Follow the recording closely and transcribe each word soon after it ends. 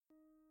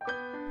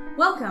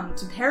Welcome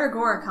to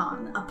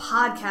Paragoricon, a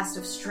podcast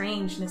of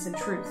strangeness and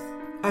truth.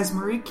 As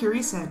Marie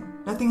Curie said,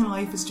 nothing in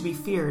life is to be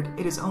feared,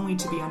 it is only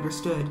to be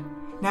understood.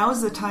 Now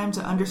is the time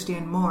to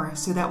understand more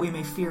so that we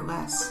may fear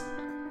less.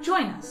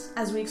 Join us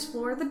as we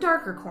explore the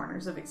darker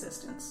corners of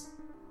existence.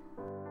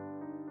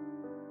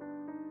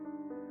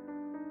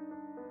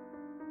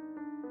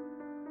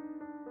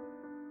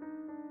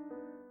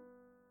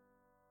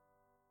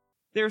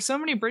 There are so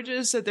many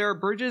bridges that there are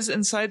bridges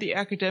inside the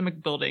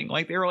academic building.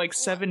 Like, there are like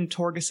 7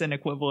 Torgeson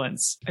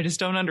equivalents. I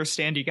just don't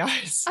understand, you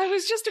guys. I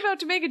was just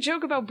about to make a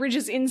joke about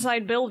bridges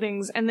inside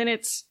buildings, and then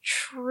it's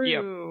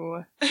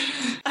true. Yep.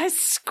 I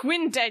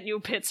squint at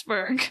you,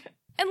 Pittsburgh.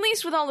 At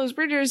least with all those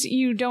bridges,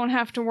 you don't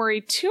have to worry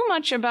too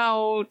much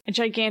about a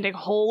gigantic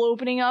hole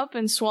opening up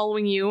and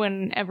swallowing you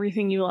and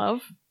everything you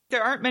love.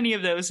 There aren't many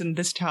of those in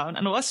this town,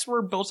 unless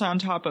we're built on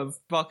top of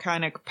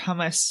volcanic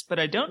pumice, but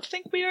I don't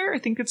think we are. I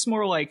think it's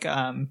more like,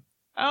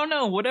 I don't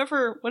know,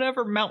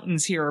 whatever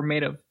mountains here are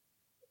made of.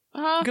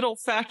 Good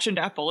old-fashioned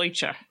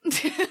Appalachia. I feel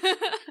like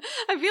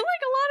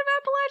a lot of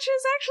Appalachia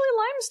is actually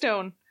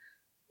limestone.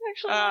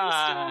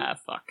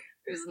 Fuck.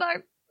 There's not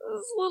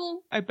this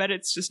little... I bet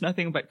it's just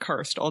nothing but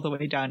karst all the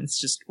way down. It's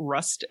just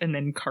rust and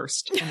then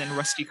karst and then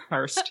rusty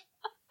karst.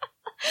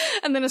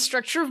 And then a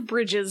structure of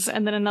bridges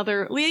and then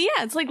another... Yeah,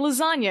 it's like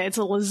lasagna. It's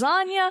a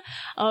lasagna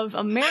of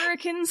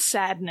American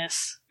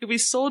sadness. If we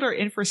sold our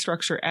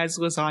infrastructure as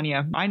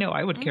lasagna, I know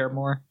I would care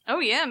more. Oh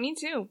yeah, me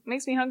too.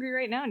 Makes me hungry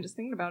right now just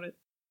thinking about it.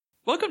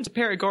 Welcome to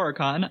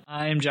Paragoricon.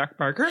 I'm Jack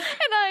Barker. And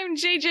I'm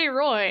JJ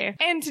Roy.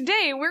 And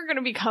today we're going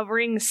to be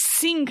covering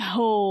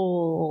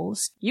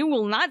sinkholes. You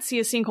will not see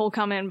a sinkhole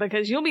come in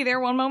because you'll be there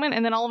one moment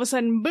and then all of a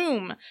sudden,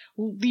 boom,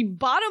 the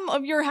bottom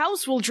of your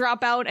house will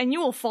drop out and you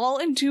will fall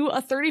into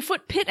a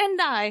 30-foot pit and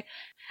die.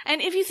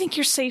 And if you think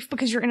you're safe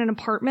because you're in an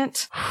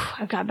apartment,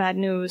 I've got bad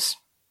news.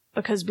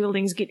 Because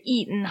buildings get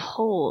eaten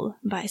whole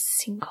by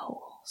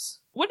sinkholes.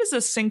 What is a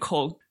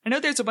sinkhole? I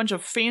know there's a bunch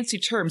of fancy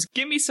terms.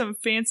 Give me some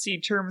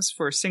fancy terms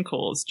for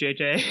sinkholes,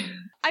 JJ.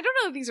 I don't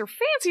know if these are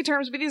fancy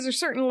terms, but these are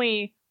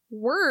certainly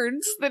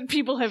words that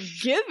people have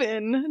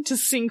given to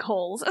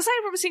sinkholes. Aside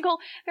from a sinkhole,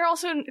 they're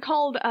also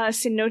called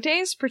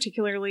cenotes,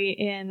 particularly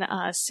in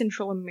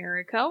Central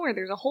America, where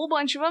there's a whole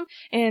bunch of them,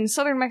 in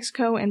southern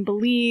Mexico and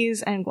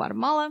Belize and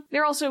Guatemala.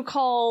 They're also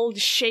called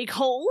shake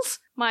holes.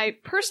 My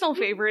personal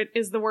favorite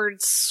is the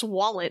word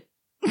swallet.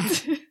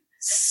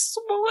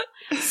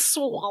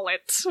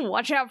 Swallet.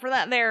 Watch out for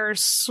that there,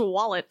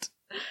 swallet.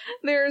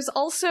 There's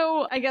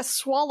also, I guess,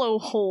 swallow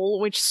hole,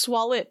 which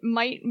swallet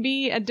might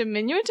be a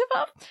diminutive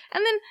of.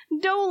 And then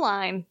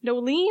doline.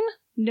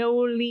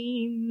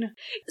 Nolene.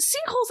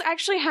 Sinkholes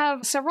actually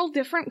have several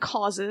different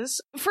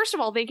causes. First of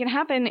all, they can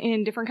happen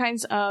in different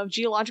kinds of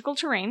geological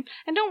terrain.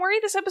 And don't worry,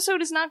 this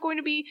episode is not going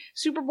to be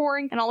super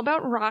boring and all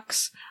about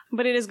rocks,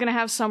 but it is going to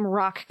have some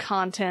rock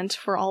content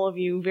for all of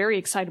you very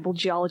excitable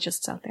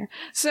geologists out there.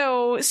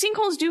 So,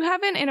 sinkholes do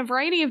happen in a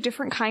variety of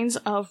different kinds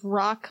of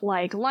rock,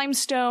 like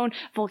limestone,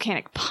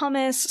 volcanic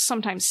pumice,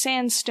 sometimes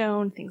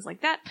sandstone, things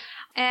like that.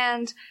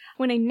 And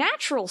when a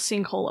natural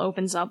sinkhole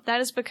opens up,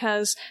 that is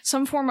because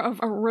some form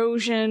of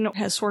erosion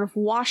has sort of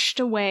washed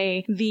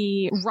away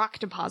the rock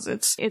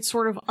deposits. It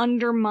sort of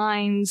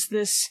undermines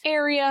this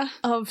area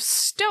of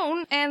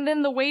stone, and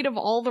then the weight of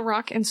all the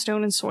rock and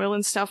stone and soil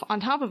and stuff on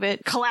top of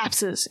it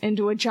collapses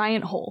into a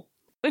giant hole.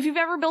 If you've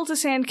ever built a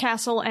sand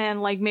castle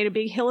and, like, made a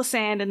big hill of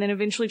sand and then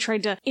eventually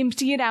tried to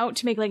empty it out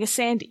to make, like, a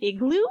sand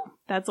igloo,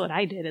 that's what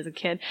I did as a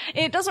kid.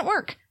 It doesn't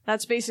work.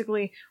 That's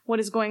basically what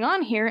is going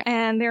on here,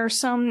 and there are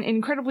some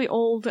incredibly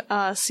old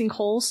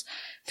sinkholes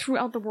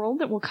throughout the world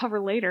that we'll cover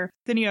later.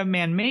 Then you have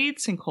man-made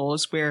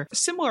sinkholes, where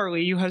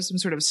similarly you have some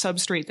sort of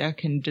substrate that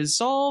can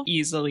dissolve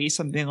easily,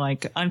 something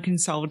like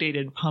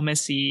unconsolidated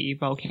pumicey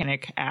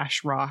volcanic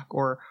ash rock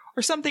or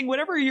something,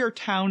 whatever your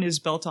town is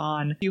built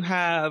on. You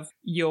have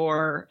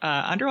your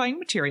underlying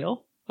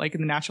material, like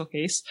in the natural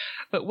case,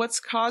 but what's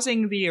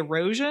causing the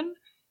erosion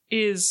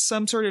is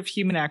some sort of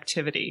human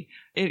activity.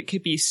 It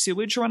could be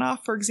sewage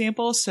runoff, for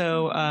example.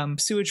 So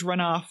sewage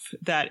runoff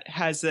that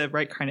has the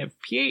right kind of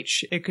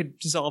pH. It could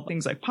dissolve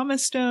things like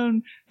pumice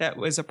stone. That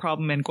was a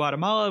problem in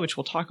Guatemala, which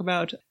we'll talk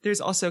about.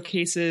 There's also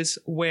cases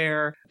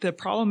where the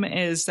problem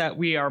is that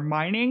we are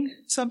mining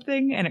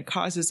something and it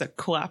causes a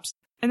collapse.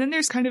 And then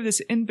there's kind of this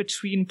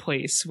in-between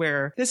place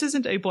where this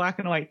isn't a black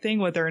and white thing,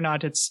 whether or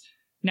not it's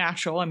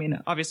natural. I mean,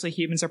 obviously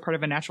humans are part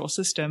of a natural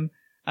system.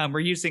 We're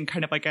using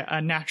kind of like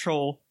a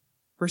natural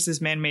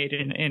versus man-made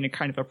in a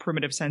kind of a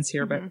primitive sense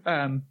here. Mm-hmm.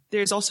 But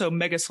there's also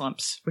mega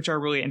slumps, which are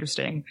really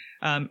interesting.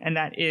 And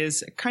that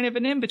is kind of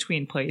an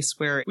in-between place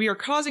where we are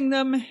causing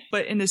them,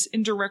 but in this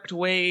indirect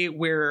way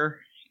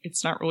where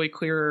it's not really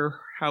clear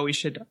how we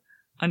should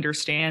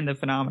understand the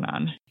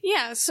phenomenon.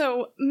 Yeah,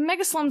 so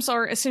megaslumps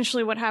are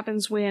essentially what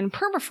happens when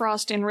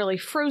permafrost in really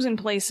frozen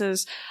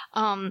places,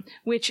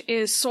 which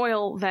is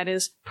soil that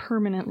is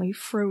permanently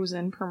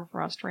frozen,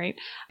 permafrost, right,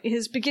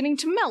 is beginning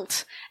to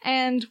melt.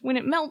 And when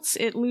it melts,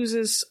 it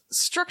loses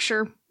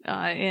structure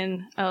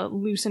in a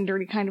loose and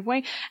dirty kind of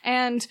way.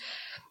 And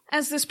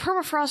As this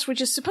permafrost,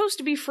 which is supposed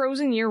to be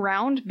frozen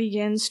year-round,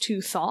 begins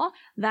to thaw,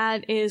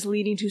 that is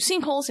leading to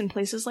sinkholes in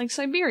places like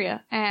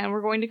Siberia, and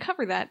we're going to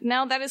cover that.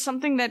 Now, that is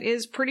something that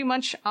is pretty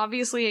much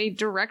obviously a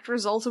direct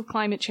result of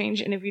climate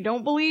change, and if you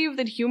don't believe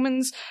that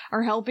humans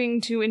are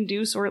helping to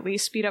induce or at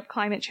least speed up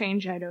climate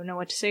change, I don't know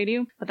what to say to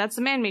you, but that's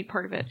the man-made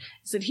part of it,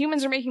 is that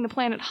humans are making the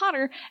planet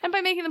hotter, and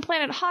by making the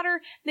planet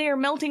hotter, they are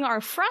melting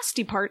our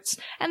frosty parts,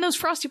 and those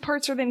frosty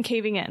parts are then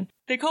caving in.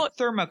 They call it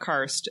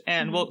thermokarst,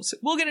 and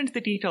we'll get into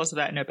the details of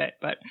that in a bit,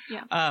 but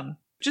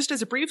just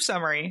as a brief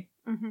summary,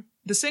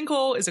 the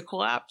sinkhole is a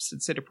collapse,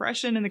 it's a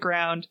depression in the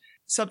ground,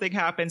 something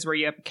happens where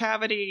you have a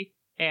cavity,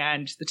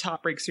 and the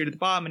top breaks through to the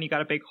bottom, and you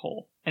got a big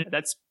hole. And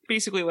that's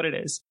basically what it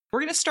is.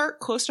 We're going to start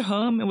close to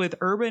home with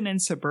urban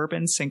and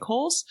suburban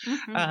sinkholes,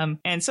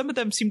 and some of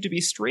them seem to be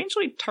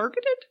strangely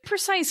targeted.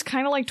 Precise,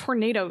 kind of like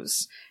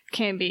tornadoes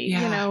can be,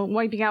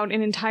 wiping out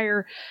an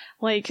entire,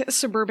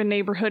 suburban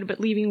neighborhood, but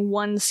leaving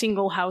one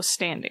single house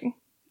standing.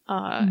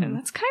 And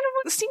that's kind of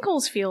what the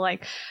sinkholes feel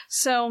like.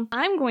 So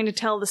I'm going to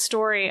tell the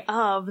story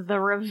of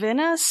the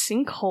Ravenna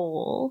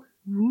sinkhole.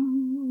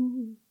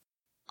 Ooh.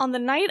 On the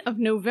night of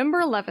November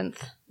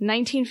 11th,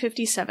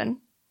 1957,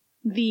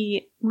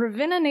 the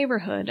Ravenna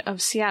neighborhood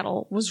of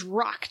Seattle was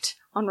rocked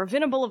on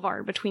Ravenna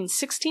Boulevard between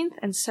 16th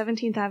and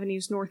 17th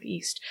Avenues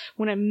Northeast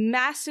when a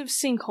massive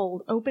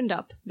sinkhole opened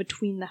up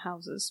between the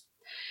houses.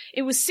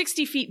 It was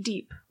 60 feet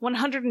deep,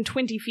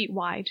 120 feet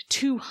wide,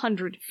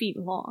 200 feet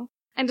long.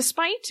 And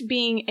despite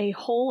being a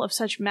hole of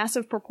such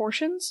massive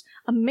proportions,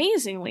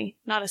 amazingly,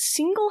 not a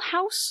single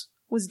house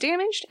was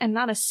damaged and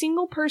not a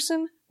single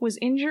person was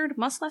injured,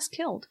 much less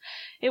killed.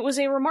 It was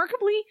a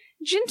remarkably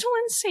gentle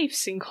and safe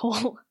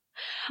sinkhole.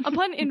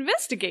 Upon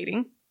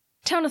investigating,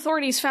 town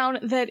authorities found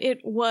that it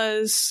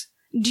was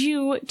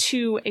due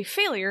to a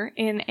failure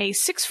in a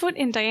 6-foot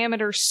in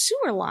diameter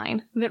sewer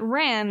line that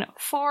ran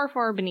far,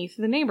 far beneath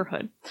the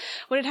neighborhood.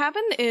 What had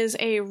happened is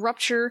a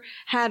rupture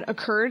had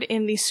occurred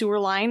in the sewer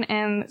line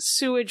and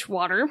sewage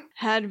water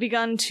had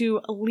begun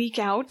to leak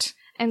out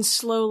and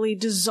slowly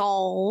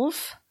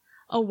dissolve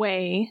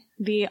away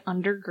the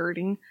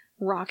undergirding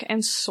rock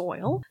and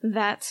soil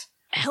that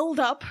held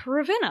up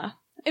Ravenna,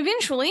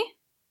 eventually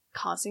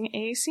causing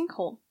a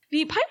sinkhole.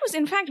 The pipe was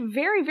in fact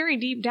very, very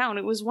deep down.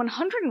 It was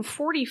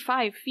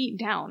 145 feet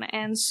down,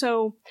 and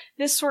so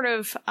this sort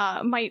of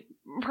might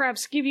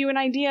perhaps give you an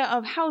idea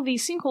of how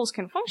these sinkholes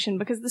can function,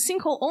 because the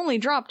sinkhole only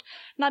dropped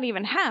not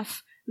even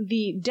half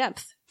the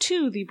depth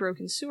to the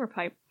broken sewer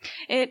pipe.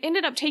 It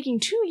ended up taking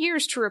 2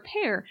 years to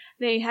repair.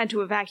 They had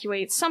to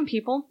evacuate some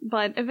people,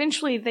 but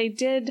eventually they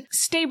did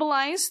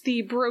stabilize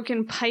the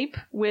broken pipe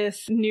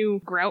with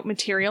new grout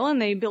material,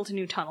 and they built a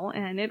new tunnel,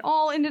 and it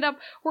all ended up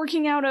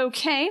working out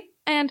okay.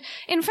 And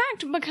in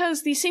fact,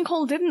 because the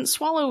sinkhole didn't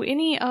swallow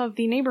any of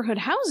the neighborhood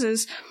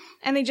houses,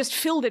 and they just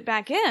filled it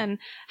back in,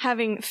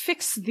 having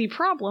fixed the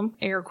problem,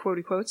 air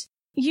quotey quotes,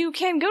 you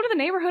can go to the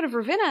neighborhood of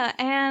Ravenna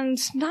and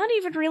not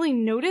even really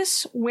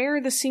notice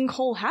where the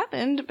sinkhole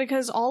happened,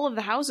 because all of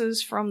the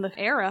houses from the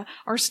era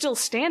are still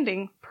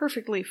standing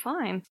perfectly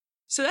fine.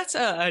 So that's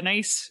a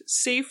nice,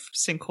 safe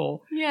sinkhole.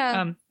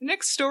 Yeah.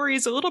 Next story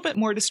is a little bit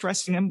more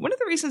distressing. And one of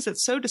the reasons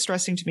it's so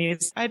distressing to me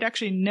is I'd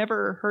actually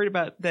never heard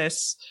about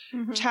this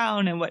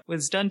town and what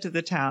was done to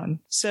the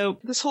town. So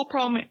this whole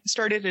problem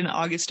started in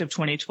August of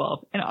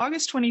 2012. In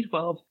August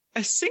 2012,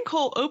 a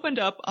sinkhole opened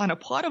up on a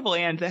plot of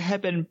land that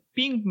had been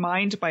being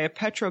mined by a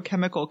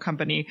petrochemical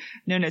company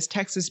known as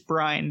Texas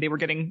Brine. They were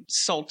getting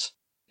salt.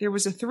 There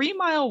was a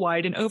 3-mile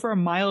wide and over a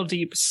mile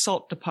deep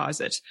salt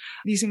deposit.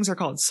 These things are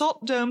called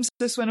salt domes.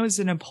 This one was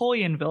a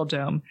Napoleonville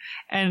dome,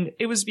 and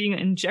it was being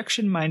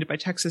injection mined by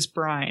Texas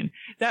Brine.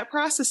 That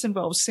process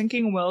involves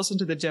sinking wells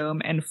into the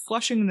dome and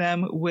flushing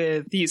them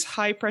with these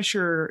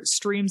high-pressure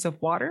streams of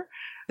water.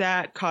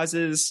 That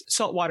causes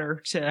salt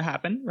water to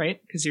happen,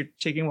 right? Because you're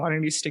taking water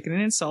and you're sticking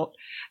it in salt.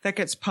 That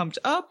gets pumped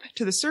up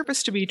to the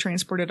surface to be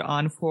transported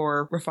on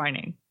for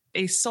refining.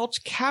 A salt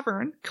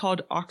cavern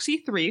called Oxy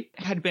 3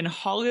 had been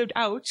hollowed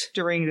out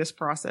during this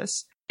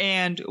process,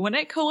 and when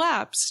it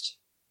collapsed,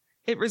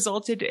 it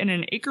resulted in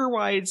an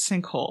acre-wide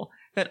sinkhole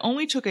that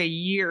only took a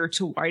year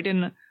to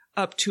widen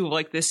up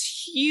to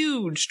this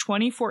huge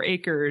 24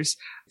 acres,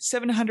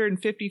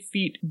 750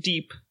 feet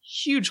deep,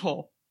 huge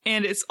hole.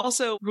 And it's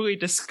also really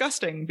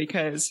disgusting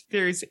because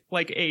there's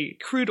a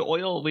crude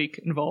oil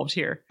leak involved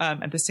here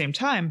at the same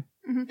time.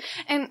 Mm-hmm.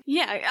 And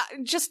yeah,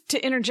 just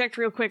to interject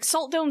real quick,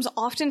 salt domes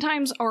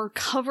oftentimes are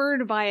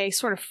covered by a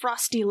sort of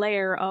frosty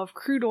layer of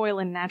crude oil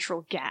and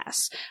natural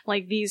gas.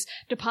 These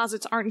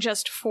deposits aren't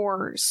just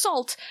for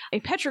salt. A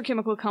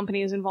petrochemical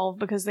company is involved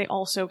because they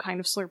also kind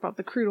of slurp up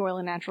the crude oil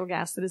and natural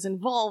gas that is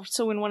involved.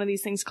 So when one of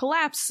these things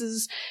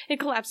collapses, it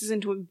collapses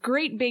into a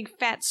great big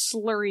fat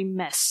slurry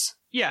mess.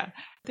 Yeah,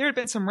 there had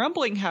been some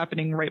rumbling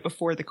happening right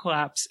before the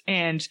collapse,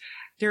 and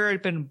there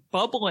had been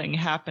bubbling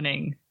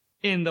happening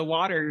in the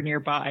water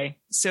nearby.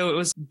 So it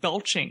was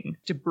belching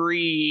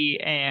debris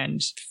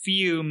and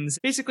fumes.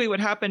 Basically what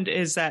happened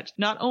is that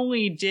not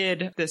only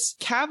did this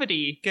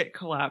cavity get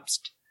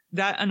collapsed,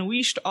 that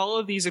unleashed all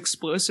of these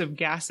explosive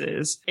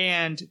gases,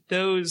 and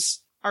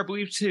those are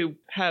believed to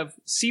have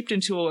seeped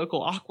into a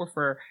local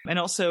aquifer and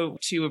also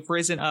to have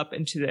risen up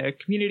into the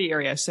community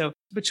area. So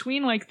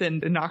between like the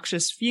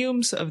noxious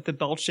fumes of the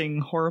belching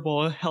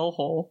horrible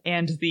hellhole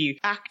and the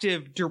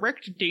active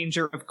direct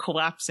danger of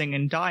collapsing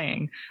and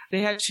dying,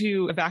 they had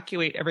to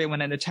evacuate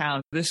everyone in the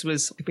town. This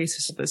was the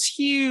basis of this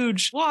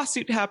huge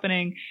lawsuit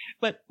happening.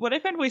 But what I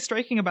find really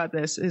striking about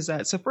this is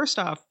that, so first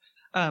off,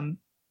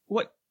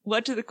 what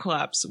led to the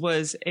collapse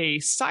was a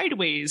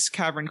sideways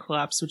cavern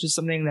collapse, which is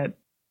something that,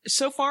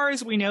 so far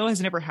as we know,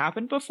 has never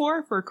happened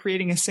before for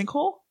creating a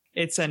sinkhole.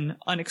 It's an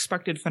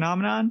unexpected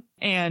phenomenon.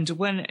 And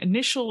when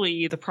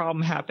initially the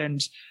problem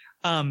happened,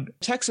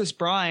 Texas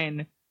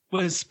Brine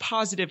was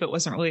positive it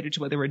wasn't related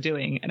to what they were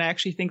doing. And I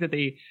actually think that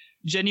they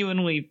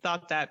genuinely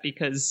thought that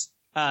because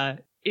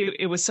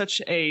it was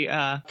such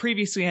a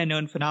previously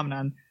unknown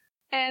phenomenon.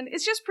 And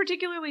it's just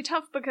particularly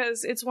tough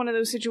because it's one of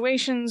those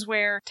situations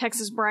where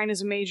Texas Brine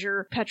is a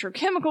major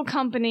petrochemical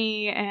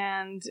company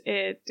and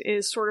it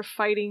is sort of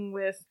fighting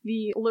with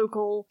the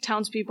local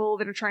townspeople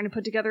that are trying to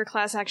put together a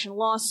class action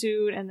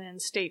lawsuit, and then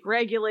state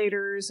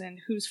regulators, and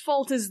whose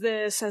fault is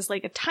this, as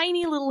like a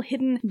tiny little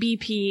hidden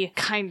BP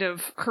kind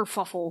of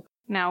kerfuffle.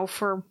 Now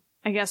for,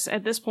 I guess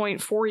at this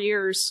point, 4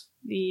 years,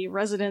 the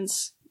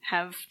residents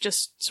have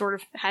just sort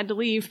of had to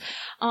leave.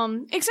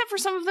 Except for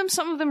some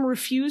of them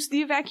refused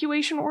the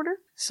evacuation order.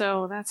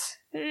 So that's,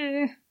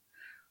 and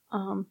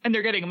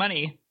they're getting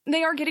money.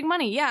 They are getting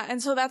money, yeah.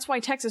 And so that's why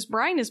Texas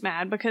Brine is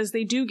mad, because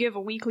they do give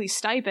a weekly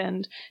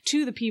stipend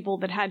to the people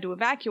that had to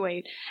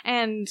evacuate.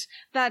 And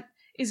that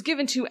is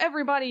given to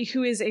everybody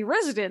who is a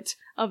resident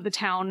of the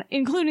town,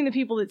 including the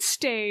people that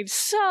stayed.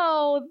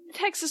 So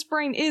Texas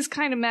Brine is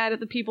kind of mad at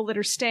the people that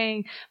are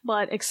staying,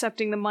 but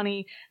accepting the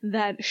money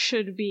that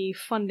should be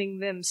funding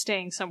them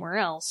staying somewhere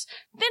else.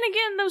 Then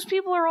again, those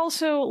people are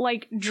also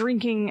like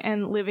drinking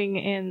and living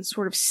in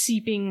sort of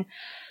seeping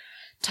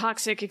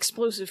toxic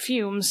explosive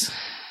fumes.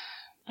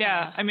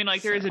 Yeah, I mean,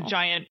 like, there is a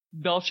giant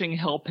belching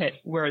hell pit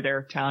where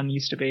their town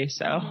used to be,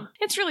 so.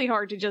 It's really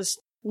hard to just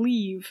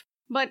leave.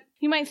 But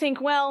you might think,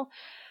 well,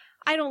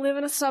 I don't live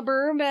in a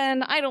suburb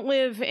and I don't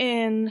live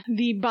in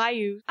the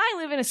bayou. I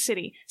live in a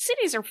city.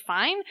 Cities are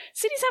fine.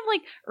 Cities have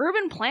like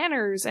urban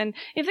planners, and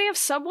if they have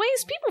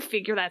subways, people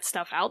figure that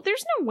stuff out.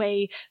 There's no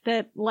way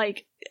that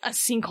like a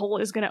sinkhole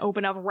is going to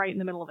open up right in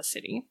the middle of a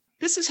city.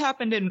 This has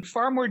happened in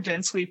far more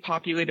densely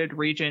populated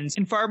regions,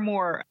 in far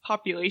more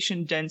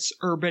population-dense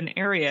urban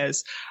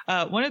areas.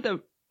 One of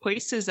the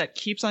places that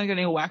keeps on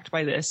getting whacked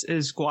by this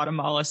is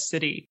Guatemala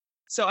City.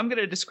 So I'm going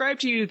to describe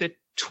to you the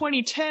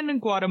 2010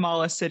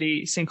 Guatemala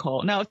City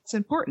sinkhole. Now, it's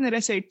important that I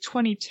say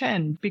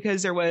 2010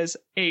 because there was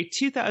a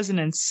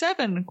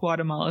 2007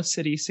 Guatemala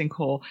City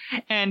sinkhole,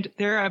 and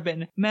there have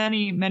been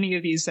many, many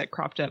of these that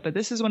cropped up, but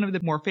this is one of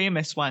the more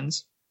famous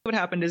ones. What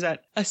happened is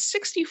that a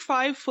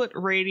 65-foot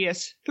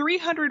radius,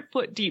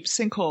 300-foot deep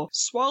sinkhole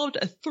swallowed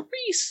a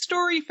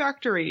 3-story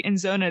factory in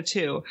Zona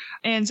 2.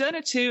 And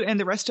Zona 2 and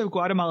the rest of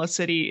Guatemala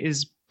City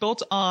is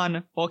built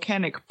on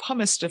volcanic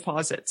pumice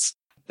deposits.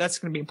 That's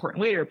going to be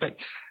important later, but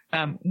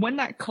when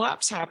that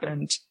collapse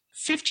happened,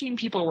 15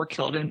 people were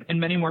killed and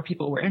many more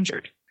people were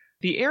injured.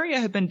 The area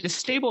had been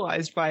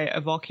destabilized by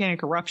a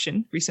volcanic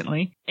eruption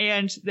recently,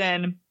 and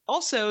then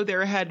also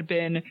there had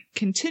been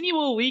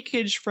continual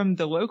leakage from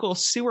the local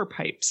sewer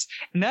pipes,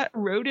 and that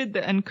eroded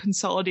the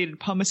unconsolidated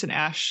pumice and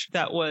ash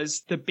that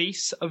was the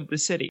base of the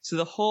city. So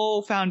the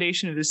whole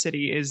foundation of the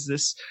city is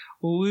this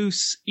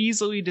loose,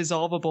 easily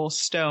dissolvable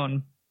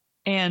stone.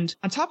 And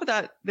on top of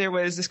that, there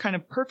was this kind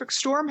of perfect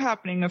storm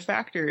happening of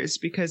factors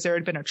because there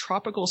had been a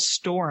tropical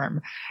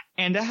storm,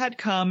 and it had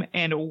come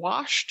and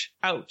washed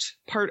out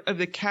part of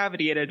the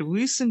cavity. It had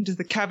loosened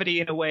the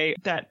cavity in a way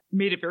that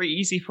made it very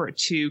easy for it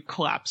to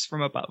collapse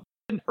from above.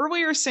 An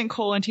earlier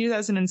sinkhole in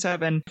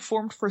 2007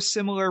 formed for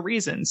similar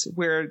reasons,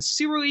 where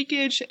sewer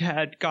leakage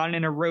had gone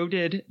and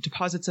eroded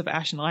deposits of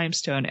ash and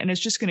limestone, and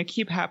it's just going to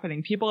keep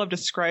happening. People have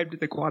described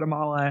the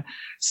Guatemala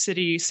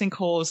City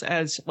sinkholes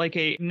as like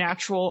a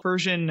natural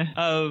version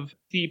of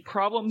the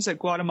problems that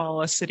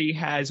Guatemala City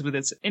has with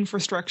its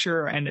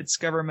infrastructure and its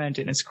government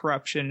and its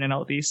corruption and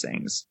all these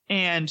things.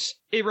 And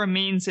it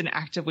remains an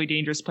actively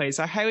dangerous place.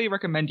 I highly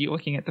recommend you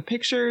looking at the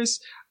pictures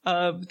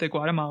of the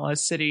Guatemala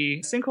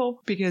City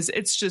sinkhole because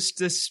it's just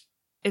this,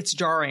 it's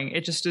jarring.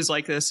 It just is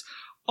like this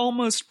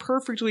almost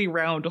perfectly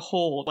round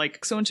hole,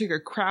 like someone took a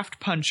craft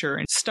puncher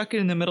and stuck it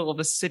in the middle of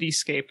a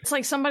cityscape. It's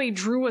like somebody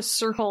drew a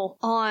circle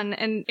on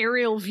an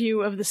aerial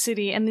view of the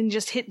city and then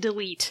just hit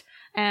delete.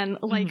 And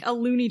like a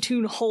Looney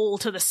Tune hole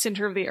to the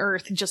center of the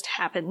earth just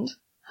happened.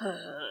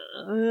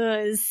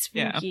 Spooky.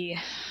 Yeah.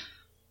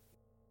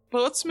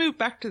 But let's move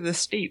back to the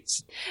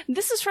States.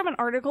 This is from an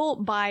article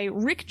by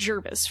Rick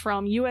Jervis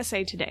from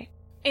USA Today.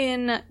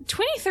 In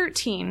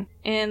 2013,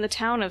 in the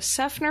town of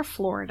Seffner,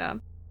 Florida,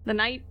 the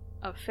night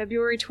of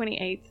February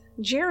 28th,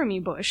 Jeremy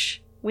Bush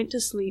went to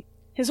sleep.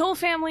 His whole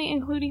family,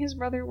 including his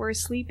brother, were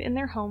asleep in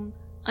their home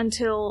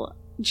until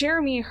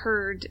Jeremy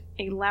heard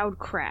a loud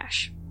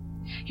crash.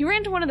 He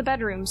ran to one of the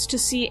bedrooms to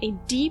see a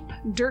deep,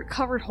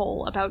 dirt-covered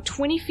hole about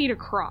 20 feet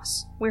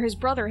across, where his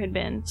brother had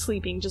been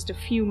sleeping just a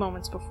few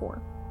moments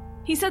before.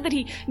 He said that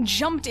he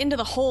jumped into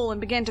the hole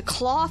and began to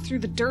claw through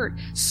the dirt,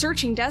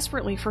 searching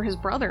desperately for his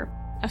brother.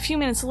 A few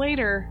minutes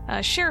later,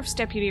 a sheriff's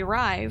deputy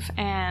arrived,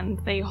 and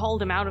they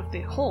hauled him out of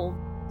the hole,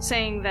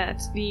 saying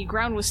that the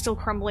ground was still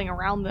crumbling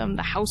around them,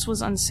 the house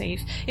was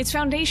unsafe, its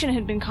foundation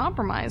had been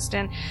compromised,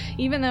 and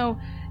even though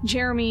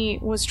Jeremy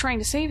was trying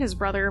to save his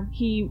brother,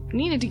 he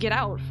needed to get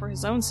out for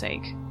his own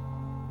sake.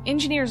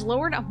 Engineers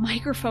lowered a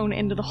microphone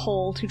into the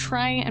hole to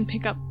try and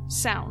pick up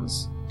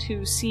sounds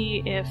to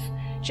see if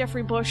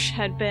Jeffrey Bush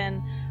had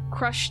been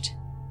crushed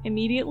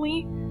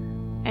immediately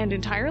and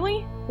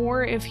entirely,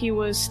 or if he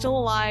was still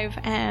alive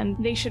and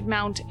they should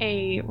mount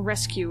a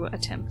rescue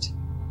attempt.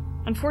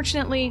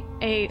 Unfortunately,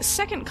 a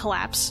second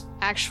collapse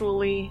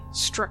actually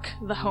struck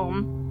the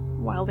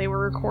home while they were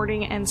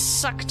recording and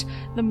sucked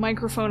the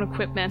microphone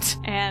equipment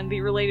and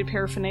the related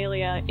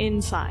paraphernalia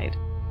inside.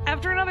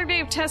 After another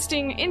day of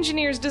testing,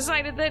 engineers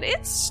decided that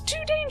it's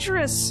too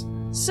dangerous,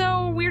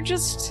 so we're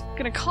just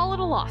gonna call it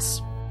a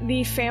loss.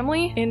 The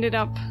family ended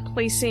up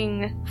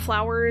placing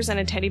flowers and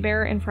a teddy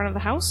bear in front of the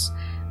house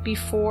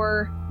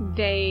before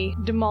they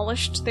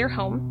demolished their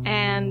home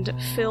and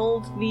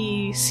filled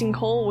the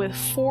sinkhole with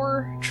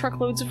 4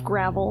 truckloads of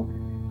gravel,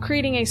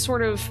 creating a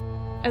sort of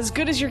as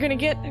good as you're gonna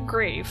get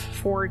grave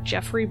for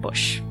Jeffrey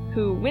Bush,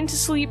 who went to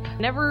sleep,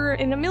 never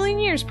in a million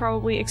years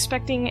probably,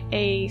 expecting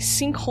a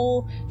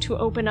sinkhole to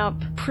open up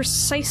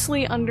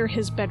precisely under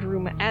his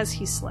bedroom as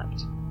he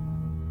slept.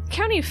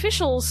 County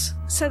officials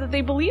said that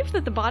they believed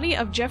that the body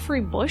of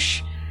Jeffrey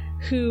Bush,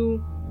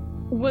 who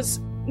was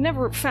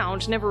never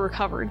found, never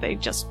recovered, they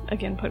just,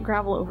 again, put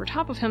gravel over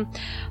top of him,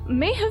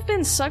 may have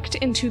been sucked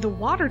into the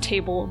water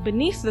table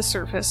beneath the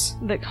surface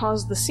that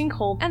caused the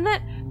sinkhole, and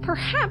that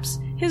perhaps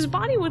his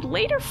body would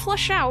later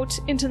flush out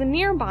into the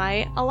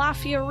nearby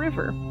Alafia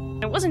River.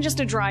 It wasn't just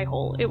a dry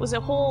hole, it was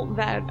a hole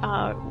that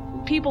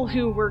people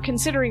who were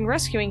considering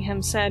rescuing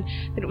him said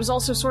that it was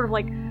also sort of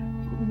like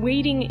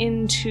wading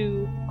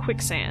into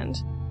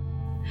quicksand.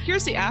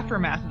 Here's the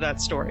aftermath of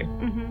that story.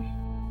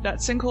 That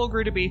sinkhole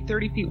grew to be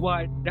 30 feet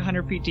wide,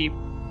 100 feet deep.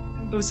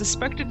 It was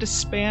suspected to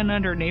span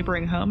under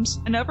neighboring homes.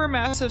 Another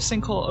massive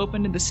sinkhole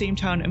opened in the same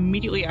town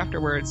immediately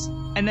afterwards,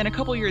 and then a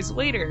couple years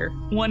later,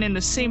 one in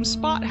the same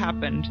spot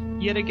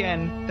happened, yet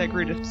again, that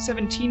grew to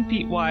 17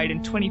 feet wide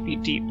and 20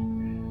 feet deep.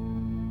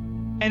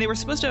 And they were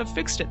supposed to have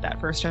fixed it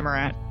that first time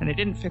around, and they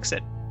didn't fix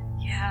it.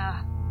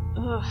 Yeah.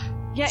 Ugh.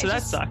 Yeah, so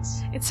that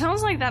sucks. It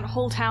sounds like that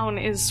whole town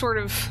is sort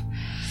of...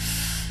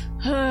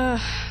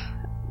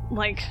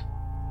 like...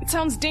 It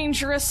sounds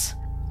dangerous.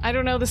 I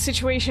don't know the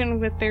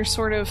situation with their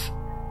sort of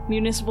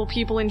municipal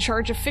people in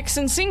charge of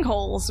fixing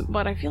sinkholes,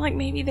 but I feel like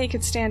maybe they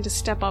could stand to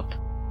step up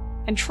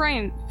and try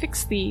and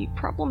fix the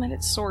problem at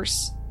its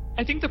source.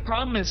 I think the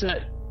problem is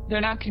that they're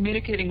not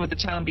communicating with the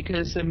town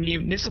because the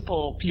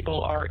municipal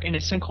people are in a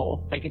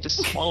sinkhole. Like, it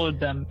just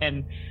swallowed them,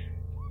 and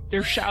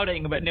they're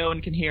shouting, but no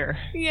one can hear.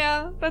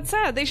 Yeah, that's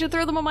sad. They should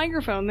throw them a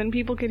microphone, then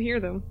people could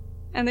hear them.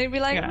 And they'd be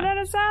like, let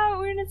us out,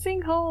 we're in a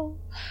sinkhole.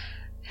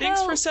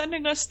 Thanks for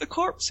sending us the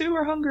corpse who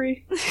are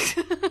hungry.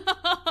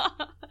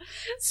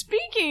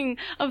 Speaking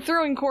of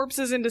throwing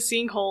corpses into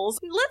sinkholes,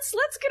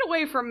 let's get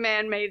away from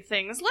man-made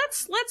things.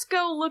 Let's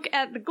go look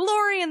at the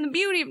glory and the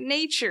beauty of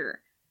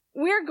nature.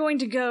 We're going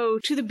to go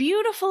to the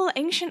beautiful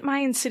ancient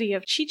Mayan city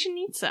of Chichen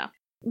Itza.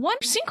 One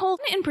sinkhole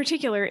in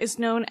particular is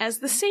known as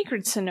the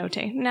sacred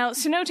cenote. Now,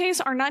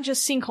 cenotes are not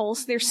just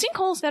sinkholes, they're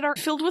sinkholes that are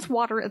filled with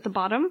water at the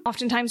bottom,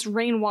 oftentimes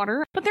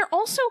rainwater, but they're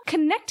also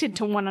connected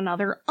to one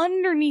another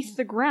underneath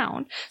the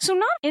ground. So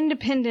not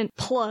independent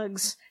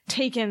plugs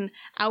taken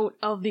out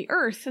of the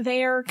earth,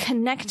 they are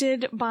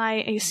connected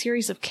by a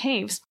series of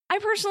caves. I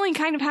personally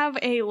kind of have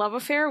a love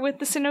affair with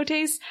the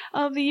cenotes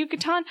of the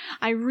Yucatan.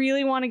 I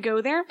really want to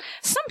go there.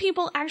 Some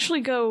people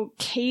actually go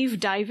cave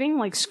diving,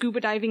 like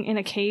scuba diving in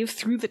a cave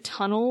through the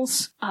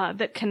tunnels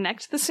that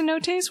connect the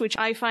cenotes, which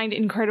I find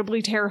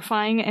incredibly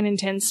terrifying and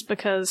intense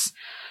because...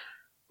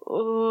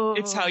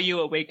 It's how you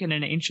awaken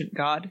an ancient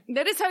god.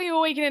 That is how you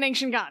awaken an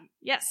ancient god.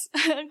 Yes.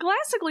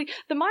 Classically,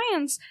 the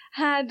Mayans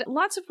had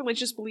lots of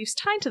religious beliefs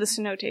tied to the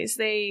cenotes.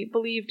 They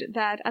believed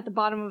that at the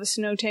bottom of a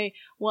cenote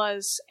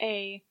was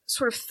a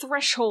sort of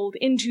threshold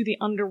into the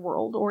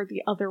underworld or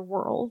the other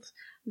world.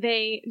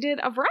 They did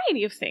a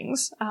variety of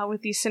things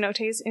with these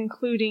cenotes,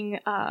 including,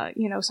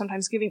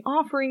 sometimes giving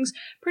offerings,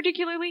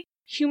 particularly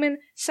human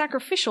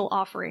sacrificial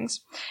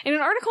offerings. In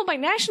an article by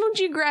National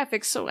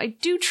Geographic, so I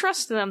do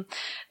trust them,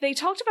 they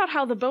talked about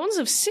how the bones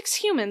of 6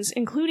 humans,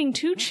 including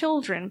 2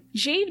 children,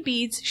 jade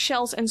beads,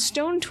 shells, and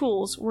stone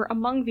tools were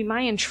among the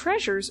Mayan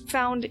treasures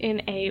found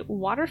in a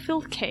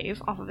water-filled cave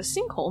off of a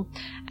sinkhole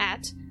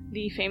at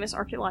the famous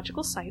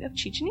archaeological site of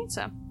Chichen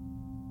Itza.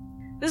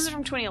 This is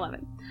from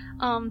 2011.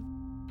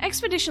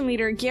 Expedition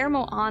leader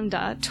Guillermo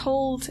Anda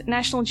told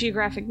National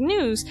Geographic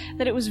News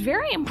that it was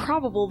very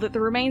improbable that the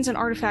remains and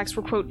artifacts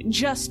were, quote,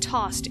 just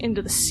tossed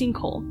into the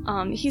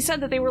sinkhole. He said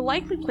that they were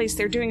likely placed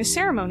there during a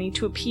ceremony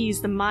to appease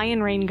the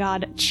Mayan rain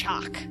god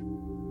Chak.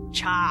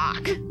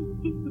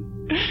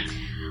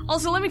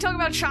 Also, let me talk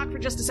about Chalk for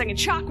just a second.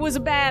 Chalk was a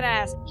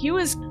badass. He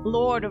was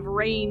Lord of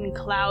Rain,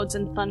 Clouds,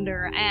 and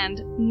Thunder,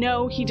 and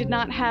no, he did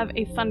not have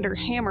a thunder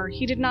hammer.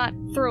 He did not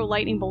throw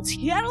lightning bolts.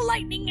 He had a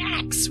lightning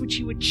axe, which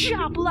he would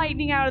chop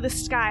lightning out of the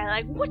sky,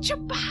 like,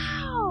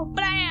 whatcha-pow,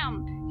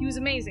 blam! He was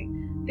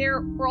amazing.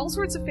 There were all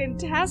sorts of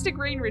fantastic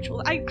rain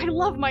rituals. I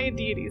love Mayan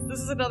deities.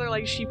 This is another,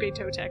 like, Xipe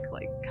Totec,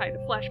 like, kind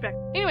of flashback.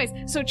 Anyways,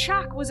 so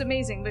Chalk was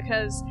amazing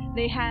because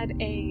they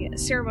had a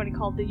ceremony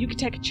called the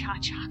Yucatec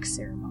Chachak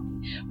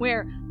ceremony,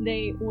 where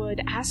they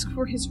would ask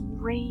for his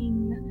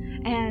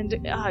rain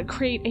and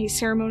create a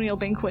ceremonial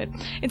banquet.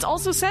 It's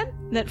also said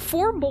that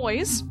 4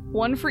 boys,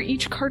 1 for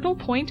each cardinal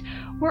point,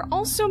 were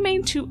also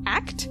made to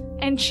act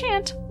and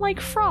chant like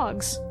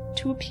frogs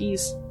to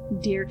appease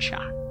dear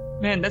Chalk.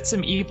 Man, that's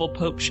some evil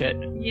Pope shit.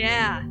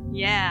 Yeah,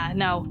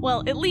 no.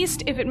 Well, at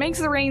least if it makes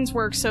the rains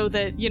work so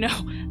that, you know,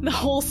 the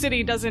whole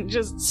city doesn't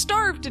just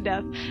starve to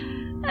death,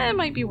 it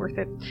might be worth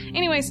it.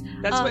 Anyways.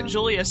 That's what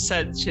Julius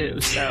said too,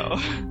 so.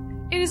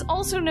 It is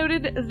also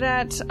noted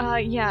that,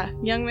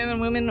 young men and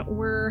women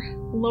were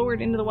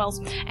lowered into the wells.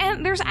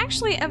 And there's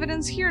actually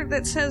evidence here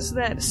that says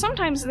that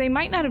sometimes they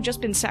might not have just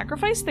been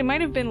sacrificed, they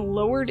might have been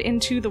lowered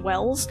into the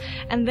wells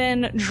and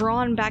then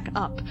drawn back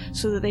up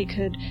so that they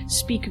could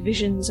speak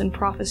visions and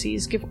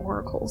prophecies, give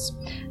oracles,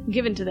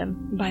 given to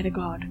them by the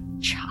god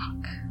Chalk.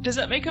 Does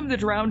that make him the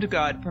drowned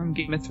god from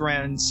Game of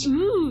Thrones?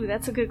 Ooh,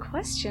 that's a good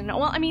question.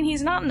 Well, I mean,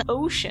 he's not in the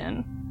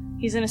ocean.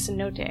 He's in a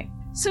cenote.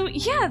 So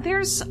yeah,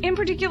 there's, in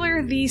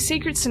particular, the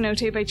Sacred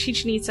Cenote by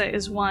Chichen Itza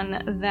is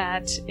one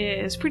that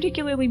is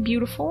particularly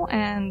beautiful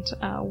and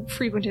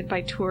frequented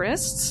by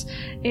tourists.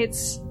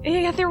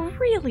 They're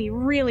really,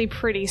 really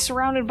pretty,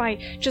 surrounded by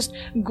just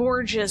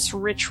gorgeous,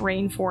 rich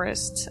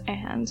rainforests,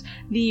 and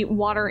the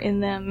water in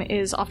them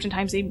is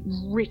oftentimes a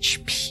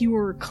rich,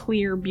 pure,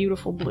 clear,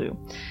 beautiful blue.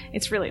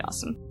 It's really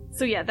awesome.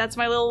 So yeah, that's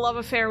my little love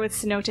affair with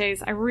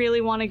cenotes. I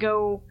really want to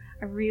go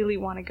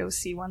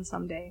see one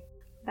someday.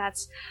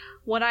 That's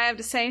what I have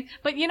to say.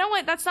 But you know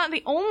what? That's not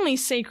the only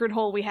sacred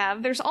hole we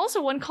have. There's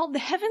also one called the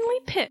Heavenly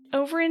Pit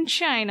over in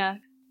China.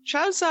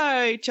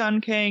 Chaozai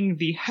Jiankang,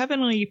 the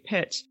Heavenly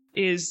Pit,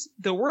 is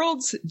the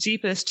world's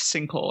deepest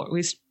sinkhole. At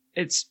least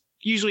it's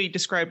usually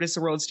described as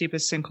the world's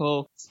deepest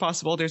sinkhole. It's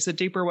possible there's a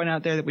deeper one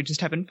out there that we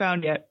just haven't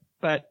found yet.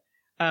 But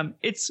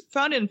it's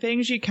found in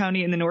Fangji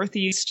County in the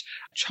northeast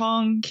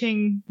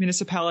Chongqing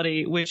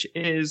municipality, which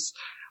is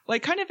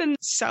like kind of in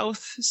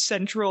south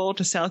central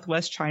to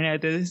southwest China.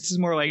 This is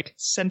more like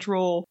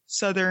central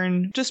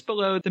southern, just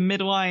below the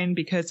midline,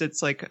 because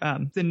it's like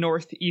the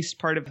northeast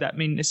part of that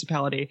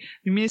municipality.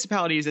 The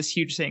municipality is this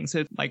huge thing,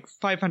 so it's like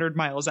 500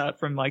 miles out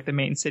from like the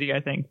main city,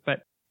 I think.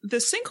 But the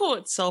sinkhole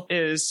itself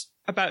is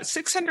about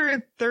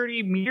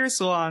 630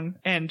 meters long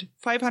and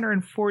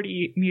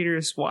 540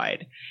 meters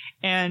wide,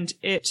 and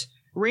it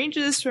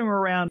ranges from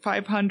around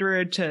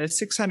 500 to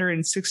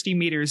 660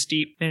 meters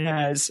deep, and it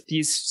has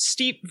these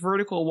steep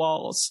vertical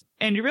walls.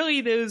 And really,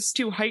 those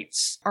two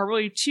heights are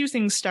really two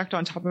things stacked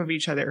on top of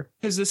each other,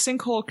 because the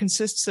sinkhole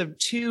consists of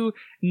 2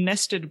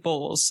 nested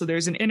bowls. So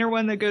there's an inner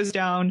one that goes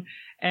down,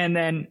 and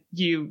then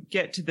you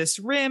get to this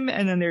rim,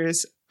 and then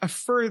there's a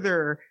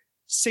further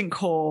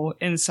sinkhole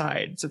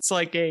inside. So it's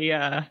like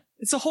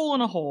it's a hole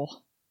in a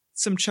hole.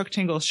 Some Chuck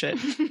Tingle shit.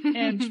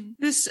 And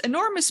this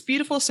enormous,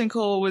 beautiful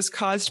sinkhole was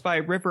caused by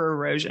river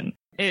erosion.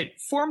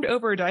 It formed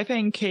over a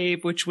Daifang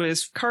cave, which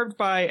was carved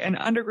by an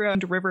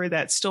underground river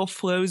that still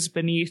flows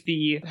beneath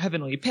the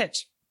Heavenly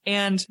Pit.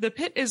 And the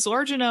pit is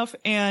large enough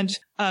and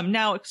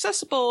now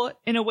accessible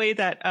in a way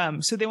that,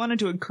 so they wanted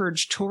to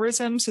encourage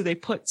tourism, so they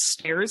put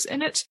stairs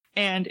in it.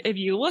 And if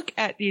you look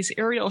at these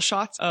aerial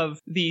shots of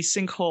the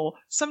sinkhole,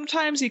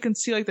 sometimes you can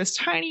see like this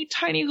tiny,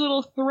 tiny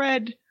little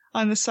thread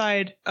on the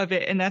side of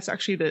it, and that's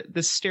actually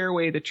the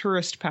stairway, the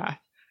tourist path,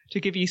 to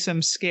give you some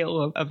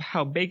scale of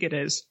how big it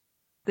is.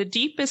 The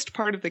deepest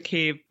part of the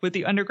cave with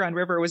the underground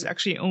river was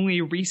actually only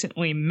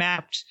recently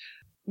mapped.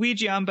 Li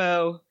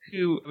Jianbo,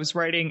 who was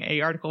writing an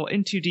article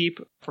in Too Deep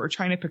for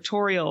China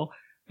Pictorial,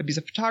 he's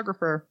a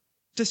photographer,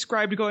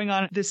 described going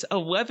on this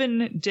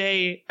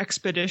 11-day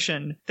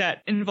expedition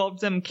that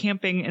involved them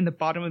camping in the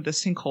bottom of the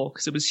sinkhole,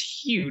 because it was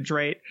huge,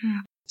 right? Mm.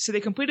 So they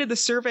completed the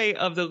survey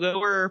of the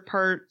lower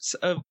parts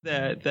of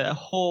the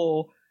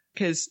hole,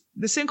 because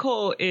the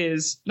sinkhole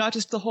is not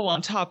just the hole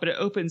on top, but it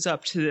opens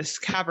up to this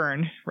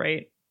cavern,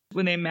 right?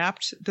 When they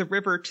mapped the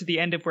river to the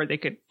end of where they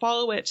could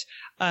follow it,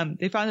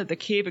 they found that the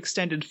cave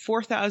extended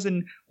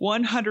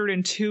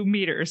 4,102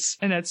 meters,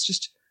 and that's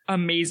just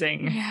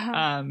amazing.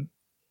 Yeah.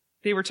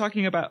 They were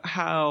talking about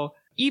how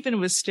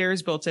even with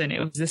stairs built in, it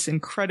was this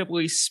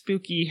incredibly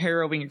spooky,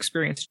 harrowing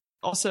experience.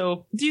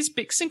 Also, these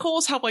big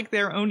sinkholes have like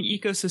their own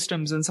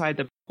ecosystems inside.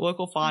 The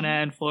local fauna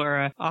and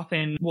flora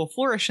often will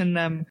flourish in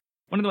them.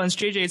 One of the ones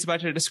JJ is about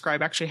to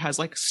describe actually has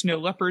like snow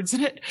leopards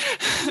in it.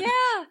 Yeah.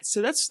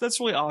 So that's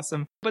really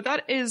awesome. But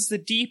that is the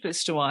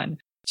deepest one.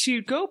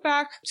 To go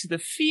back to the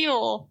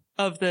feel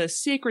of the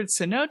sacred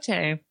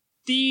cenote,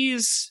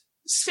 these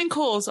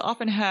sinkholes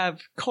often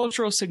have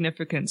cultural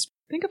significance.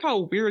 think of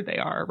how weird they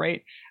are,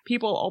 right?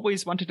 People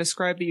always want to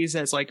describe these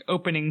as like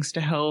openings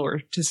to hell or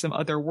to some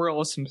other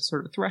world, some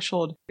sort of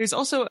threshold. There's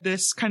also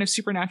this kind of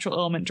supernatural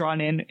element drawn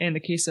in the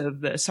case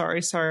of the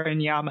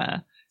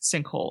Sari-Sari-Nyama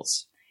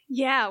sinkholes.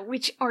 Yeah,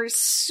 which are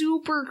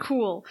super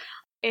cool.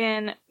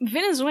 In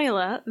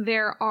Venezuela,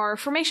 there are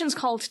formations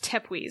called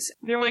tepuis.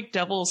 They're like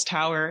Devil's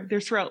Tower. They're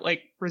throughout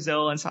like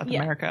Brazil and South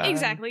America.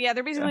 Exactly. Yeah,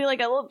 they're basically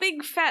like a little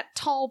big, fat,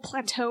 tall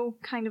plateau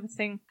kind of a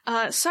thing.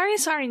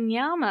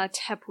 Sari-Sari-Nyama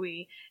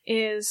tepui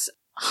is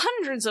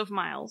hundreds of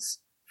miles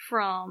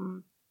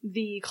from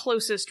the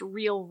closest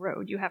real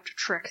road. You have to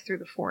trek through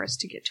the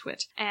forest to get to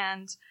it.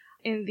 And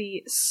in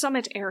the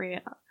summit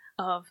area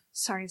of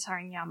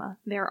Sari-Sari-Nyama,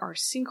 there are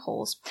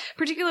sinkholes,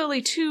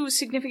 particularly two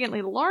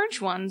significantly large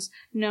ones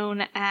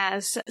known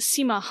as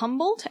Sima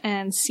Humboldt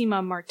and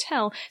Sima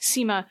Martel,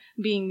 Sima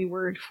being the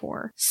word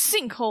for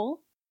sinkhole.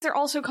 They're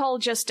also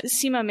called just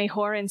Sima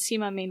Mejor and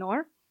Sima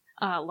Menor,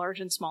 large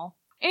and small.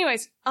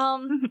 Anyways,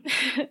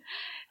 Sima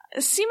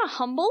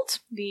Humboldt,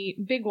 the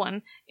big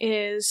one,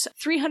 is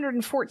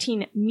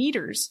 314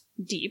 meters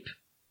deep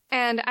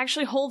and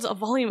actually holds a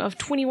volume of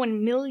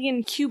 21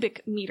 million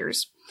cubic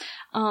meters.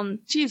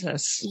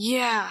 Jesus.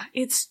 Yeah,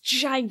 it's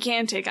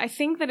gigantic. I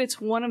think that it's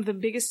one of the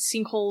biggest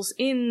sinkholes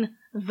in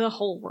the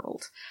whole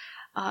world.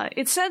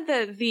 It's said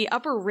that the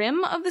upper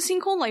rim of the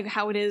sinkhole, like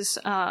how it is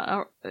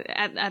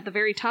at the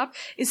very top,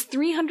 is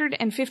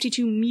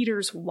 352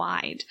 meters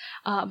wide.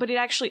 But it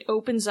actually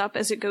opens up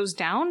as it goes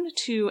down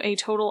to a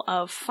total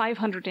of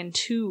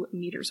 502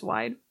 meters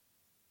wide.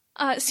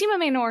 Sima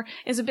Menor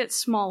is a bit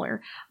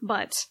smaller,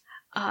 but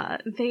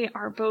they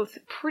are both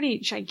pretty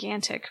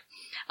gigantic.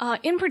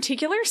 In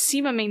particular,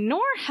 Sima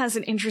Menor has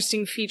an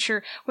interesting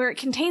feature where it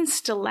contains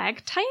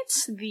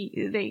stalactites,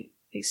 they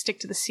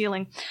stick to the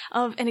ceiling,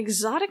 of an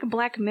exotic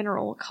black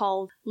mineral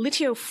called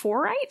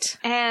lithophorite,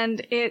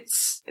 and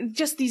it's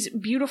just these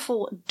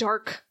beautiful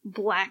dark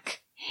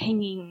black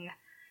hanging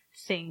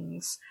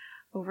things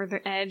over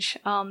the edge.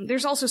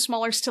 There's also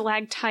smaller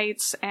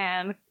stalactites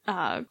and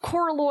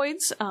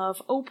coralloids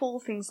of opal,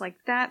 things like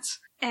that.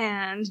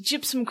 And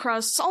gypsum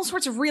crusts, all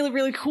sorts of really,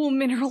 really cool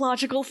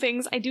mineralogical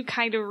things. I do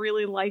kind of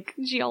really like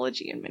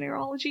geology and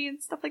mineralogy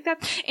and stuff like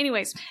that.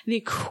 Anyways,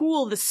 the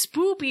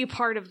spoopy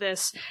part of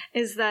this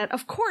is that,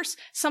 of course,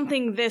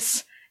 something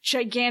this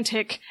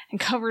gigantic and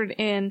covered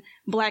in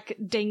black,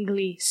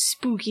 dangly,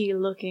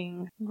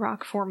 spooky-looking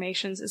rock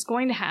formations is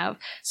going to have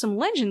some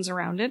legends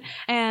around it.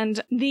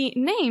 And the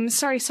name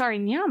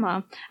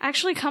Sari-Sari-Nyama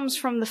actually comes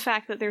from the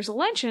fact that there's a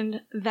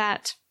legend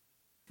that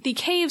the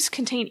caves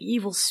contain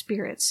evil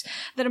spirits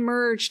that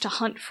emerge to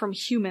hunt from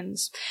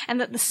humans, and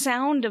that the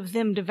sound of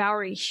them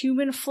devouring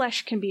human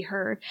flesh can be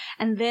heard,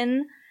 and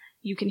then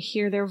you can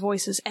hear their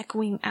voices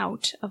echoing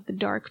out of the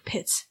dark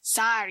pits.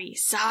 Sorry,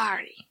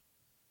 sorry.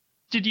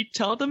 Did you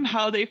tell them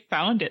how they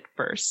found it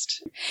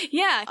first?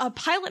 Yeah, a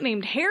pilot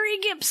named Harry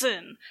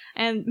Gibson.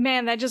 And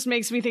man, that just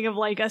makes me think of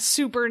like a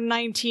super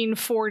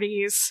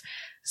 1940s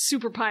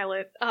super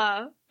pilot.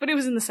 But it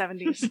was in the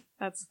 70s.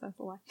 That's a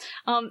lie.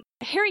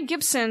 Harry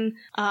Gibson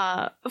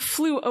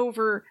flew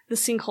over the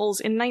sinkholes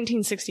in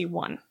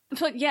 1961.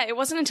 But yeah, it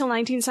wasn't until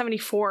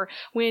 1974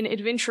 when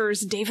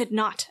adventurers David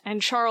Knott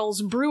and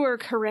Charles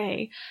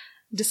Brewer-Carré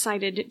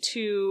decided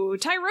to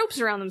tie ropes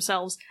around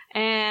themselves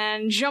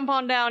and jump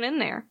on down in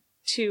there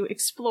to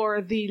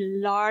explore the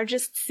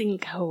largest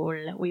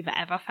sinkhole we've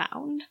ever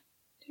found.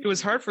 It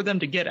was hard for them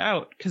to get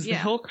out because the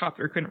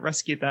helicopter couldn't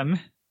rescue them.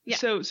 Yeah.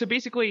 So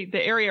basically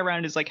the area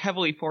around is like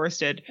heavily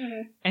forested,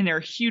 and there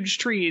are huge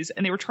trees,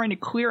 and they were trying to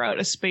clear out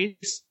a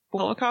space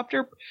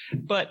helicopter,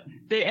 but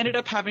they ended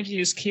up having to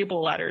use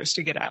cable ladders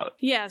to get out.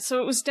 Yeah, so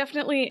it was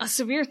definitely a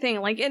severe thing.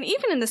 Like, and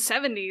even in the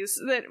 70s,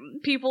 that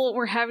people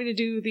were having to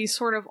do these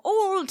sort of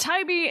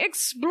old-timey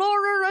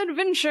explorer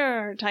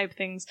adventure type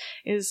things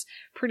is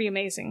pretty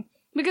amazing.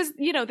 Because,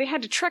 you know, they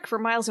had to trek for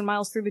miles and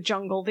miles through the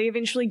jungle. They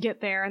eventually get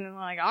there, and then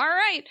they're like, all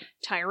right,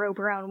 tie a rope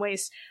around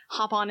waist,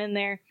 hop on in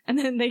there, and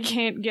then they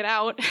can't get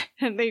out,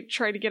 and they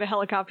try to get a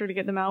helicopter to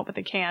get them out, but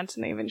they can't,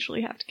 and they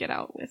eventually have to get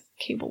out with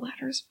cable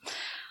ladders.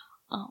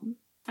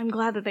 I'm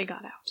glad that they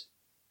got out.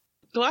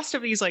 The last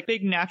of these, like,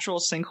 big natural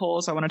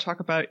sinkholes I want to talk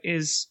about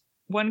is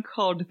one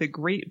called the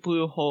Great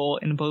Blue Hole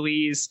in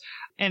Belize.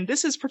 And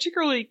this is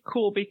particularly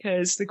cool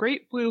because the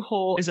Great Blue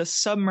Hole is a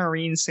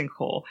submarine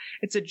sinkhole.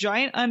 It's a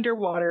giant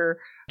underwater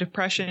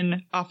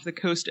depression off the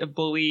coast of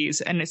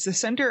Belize, and it's the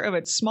center of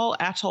a small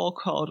atoll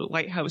called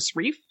Lighthouse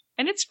Reef.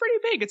 And it's pretty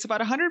big. It's about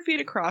 100 feet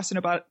across and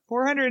about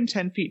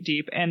 410 feet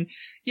deep. And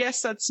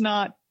yes, that's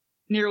not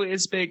nearly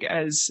as big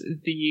as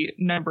the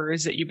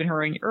numbers that you've been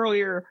hearing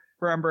earlier.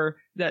 Remember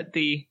that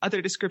the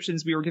other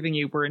descriptions we were giving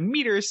you were in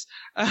meters.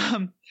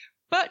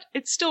 But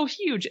it's still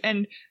huge.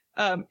 And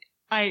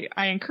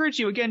I encourage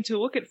you again to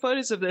look at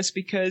photos of this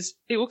because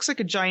it looks like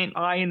a giant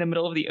eye in the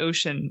middle of the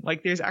ocean.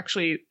 Like there's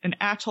actually an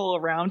atoll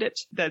around it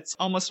that's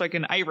almost like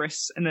an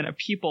iris and then a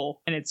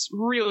pupil. And it's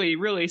really,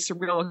 really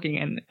surreal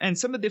looking. And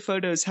some of the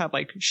photos have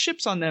like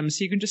ships on them,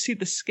 so you can just see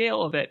the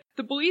scale of it.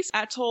 The Belize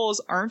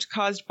atolls aren't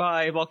caused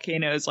by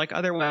volcanoes like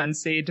other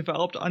ones. They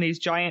developed on these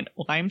giant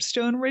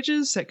limestone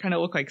ridges that kind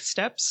of look like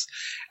steps.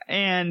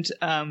 And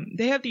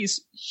they have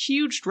these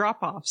huge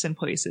drop-offs in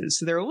places.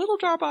 So they're little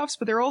drop-offs,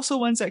 but they're also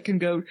ones that can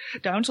go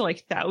down to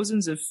like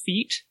thousands of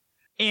feet.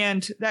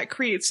 And that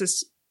creates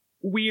this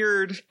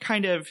weird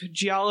kind of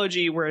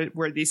geology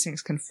where these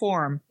things can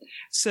form.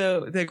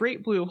 So the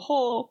Great Blue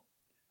Hole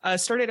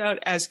started out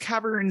as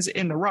caverns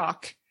in the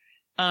rock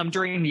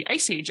during the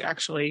Ice Age,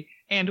 actually.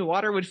 And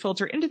water would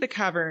filter into the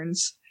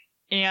caverns.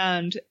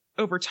 And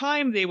over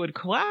time, they would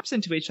collapse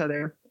into each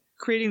other,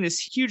 creating this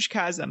huge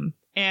chasm.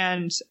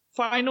 And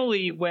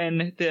finally,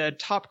 when the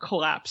top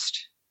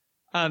collapsed,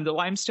 the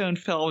limestone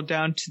fell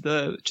down to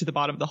the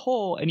bottom of the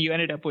hole, and you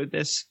ended up with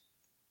this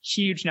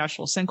huge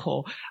natural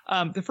sinkhole.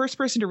 The first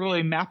person to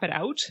really map it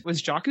out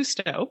was Jacques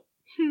Cousteau.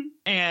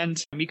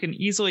 And you can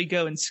easily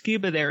go and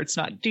scuba there. It's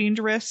not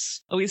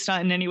dangerous, at least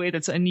not in any way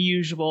that's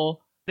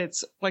unusual.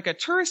 It's like a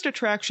tourist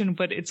attraction,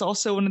 but it's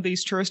also one of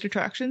these tourist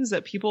attractions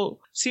that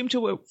people seem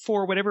to,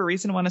 for whatever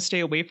reason, want to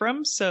stay away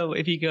from. So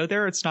if you go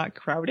there, it's not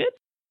crowded,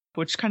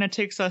 which kind of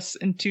takes us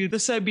into the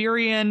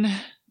Siberian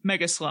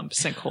mega slump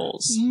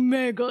sinkholes.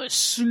 Mega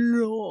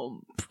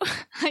slump.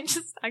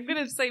 I'm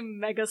gonna say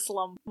mega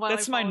slump.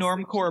 That's my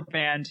normcore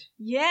band.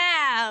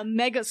 Yeah,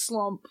 mega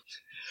slump.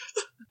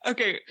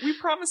 Okay, we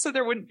promised that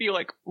there wouldn't be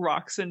like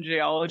rocks and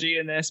geology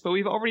in this, but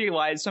we've already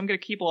lied, so I'm gonna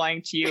keep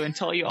lying to you and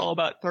tell you all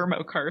about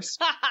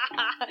thermokarst.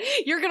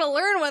 You're gonna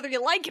learn whether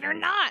you like it or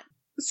not.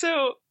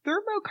 So,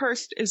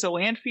 thermokarst is a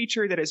land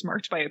feature that is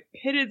marked by a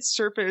pitted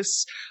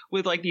surface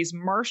with like these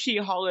marshy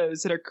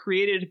hollows that are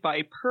created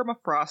by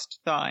permafrost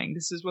thawing.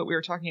 This is what we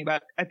were talking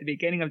about at the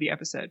beginning of the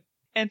episode.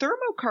 And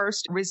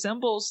thermokarst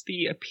resembles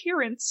the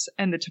appearance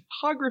and the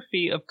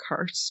topography of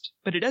karst,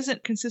 but it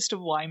doesn't consist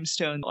of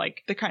limestone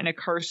like the kind of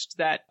karst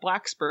that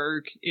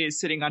Blacksburg is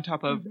sitting on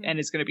top of and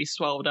is going to be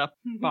swelled up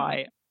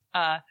by.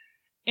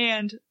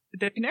 And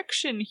the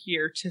connection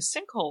here to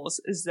sinkholes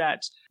is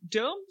that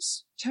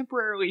domes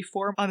temporarily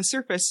form on the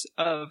surface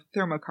of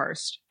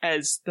thermokarst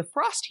as the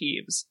frost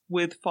heaves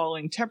with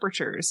falling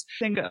temperatures.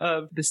 Think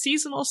of the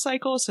seasonal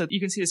cycle, so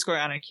you can see this going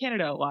on in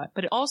Canada a lot,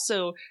 but it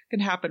also can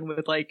happen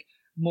with like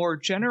more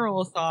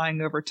general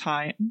thawing over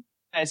time,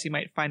 as you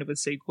might find with,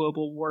 say,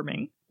 global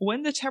warming.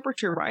 When the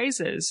temperature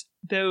rises,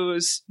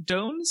 those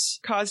domes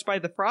caused by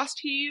the frost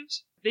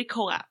heaves, they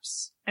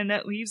collapse, and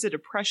that leaves a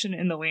depression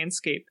in the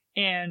landscape.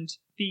 And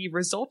the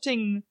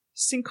resulting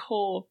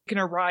sinkhole can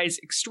arise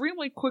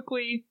extremely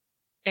quickly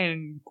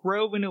and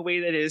grow in a way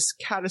that is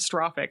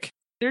catastrophic.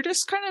 They're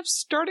just kind of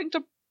starting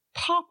to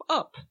pop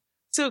up.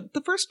 So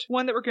the first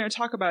one that we're going to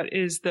talk about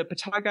is the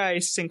Patagai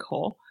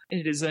sinkhole.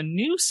 It is a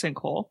new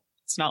sinkhole.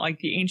 It's not like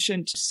the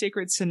ancient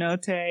sacred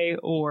cenote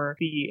or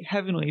the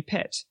heavenly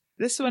pit.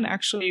 This one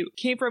actually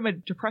came from a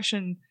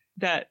depression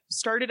that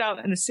started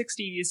out in the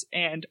 60s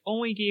and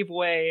only gave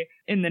way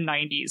in the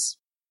 90s.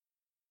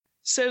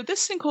 So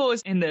this sinkhole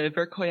is in the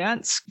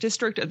Verkhoyansk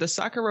district of the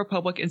Sakha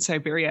Republic in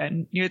Siberia,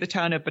 near the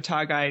town of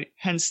Patagai,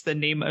 hence the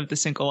name of the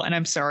sinkhole. And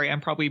I'm sorry,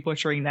 I'm probably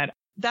butchering that.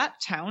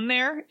 That town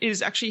there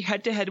is actually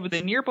head-to-head with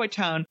a nearby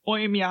town,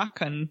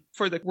 Oymyakon,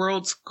 for the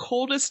world's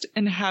coldest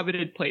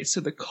inhabited place.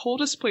 So the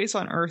coldest place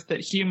on Earth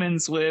that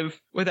humans live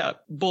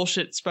without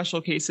bullshit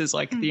special cases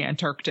like the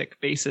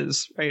Antarctic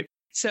bases, right?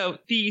 So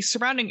the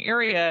surrounding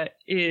area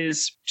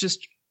is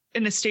just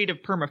in a state of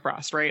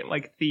permafrost, right?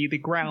 Like the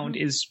ground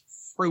is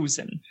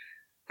frozen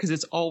because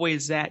it's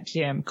always that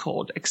damn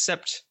cold,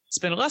 except it's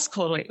been less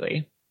cold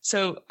lately.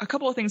 So a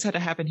couple of things had to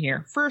happen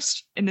here.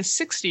 First, in the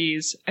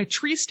 60s, a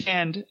tree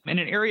stand in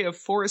an area of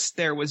forest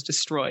there was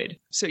destroyed.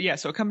 So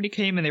a company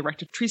came and they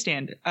erected a tree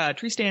stand.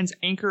 Tree stands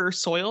anchor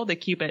soil. They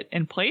keep it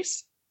in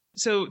place.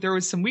 So there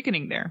was some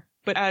weakening there.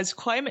 But as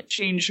climate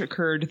change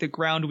occurred, the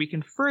ground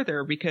weakened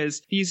further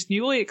because these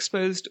newly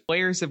exposed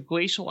layers of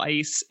glacial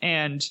ice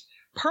and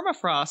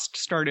permafrost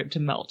started to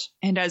melt.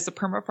 And as the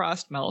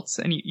permafrost melts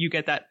and you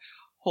get that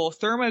whole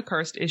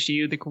thermokarst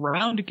issue, the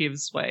ground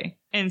gives way.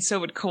 And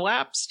so it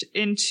collapsed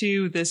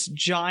into this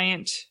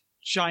giant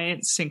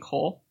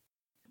sinkhole.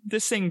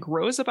 This thing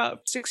grows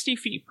about 60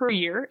 feet per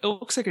year. It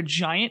looks like a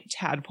giant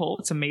tadpole.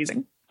 It's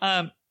amazing.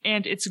 And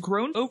it's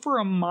grown over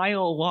a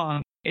mile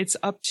long. It's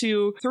up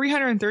to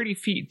 330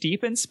 feet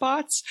deep in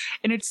spots.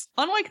 And it's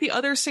unlike the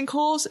other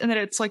sinkholes in that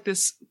it's like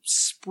this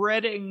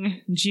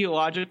spreading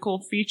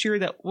geological feature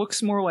that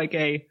looks more like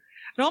it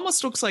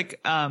almost looks like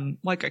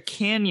a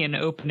canyon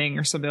opening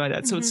or something like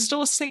that. So it's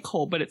still a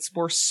sinkhole, but it's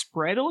more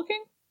spread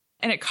looking.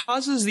 And it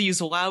causes these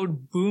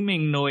loud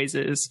booming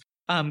noises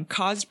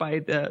caused by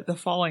the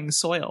falling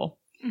soil.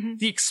 Mm-hmm.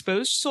 The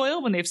exposed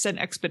soil, when they've sent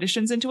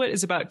expeditions into it,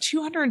 is about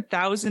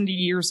 200,000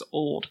 years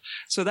old.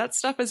 So that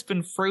stuff has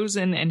been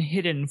frozen and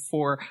hidden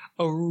for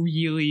a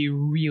really,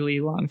 really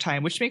long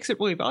time, which makes it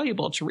really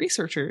valuable to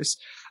researchers.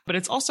 But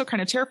it's also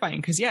kind of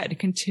terrifying because, yeah, it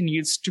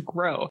continues to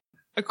grow.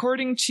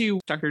 According to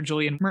Dr.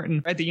 Julian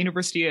Merton at the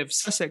University of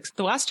Sussex,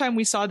 the last time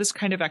we saw this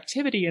kind of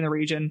activity in the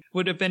region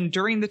would have been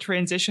during the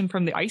transition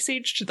from the Ice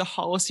Age to the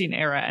Holocene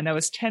era, and that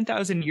was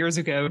 10,000 years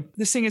ago.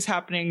 This thing is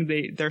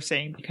happening, they're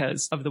saying,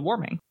 because of the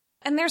warming.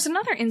 And there's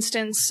another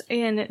instance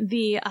in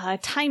the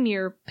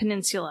Taimyr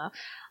Peninsula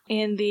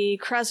in the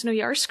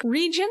Krasnoyarsk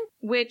region,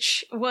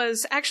 which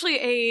was actually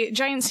a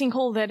giant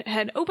sinkhole that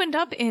had opened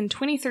up in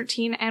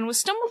 2013 and was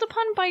stumbled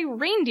upon by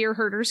reindeer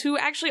herders who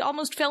actually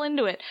almost fell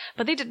into it,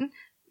 but they didn't.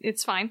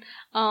 It's fine.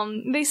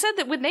 They said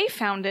that when they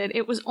found it,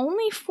 it was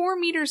only 4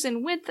 meters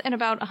in width and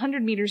about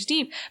 100 meters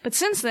deep, but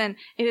since then,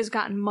 it has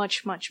gotten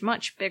much, much,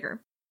 much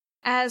bigger.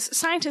 As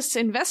scientists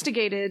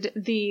investigated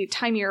the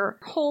Taimyr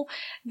hole,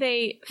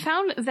 they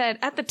found that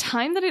at the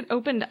time that it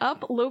opened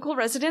up, local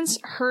residents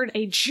heard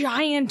a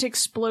giant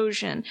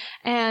explosion,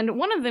 and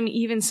one of them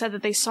even said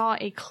that they saw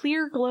a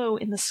clear glow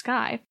in the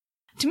sky.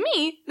 To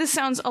me, this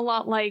sounds a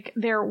lot like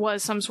there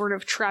was some sort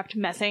of trapped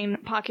methane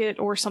pocket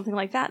or something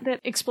like that that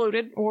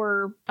exploded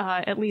or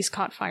at least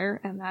caught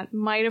fire, and that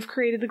might have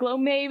created the glow,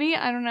 maybe.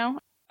 I don't know.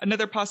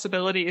 Another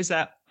possibility is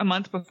that a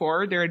month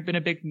before, there had been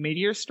a big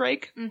meteor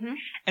strike,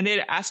 and they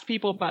had asked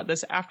people about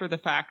this after the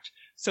fact.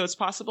 So it's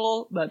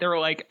possible that they were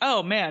like,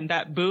 oh man,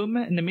 that boom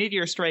and the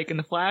meteor strike and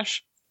the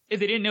flash, if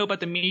they didn't know about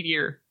the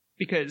meteor,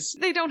 because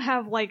they don't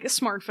have, like,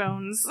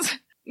 smartphones.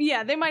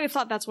 Yeah, they might have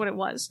thought that's what it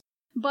was.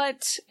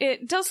 But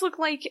it does look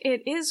like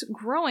it is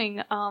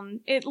growing.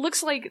 It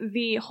looks like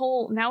the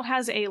hole now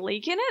has a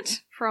lake in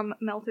it from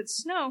melted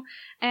snow,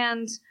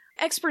 and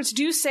experts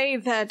do say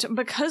that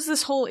because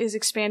this hole is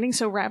expanding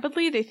so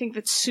rapidly, they think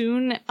that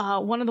soon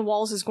one of the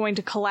walls is going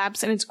to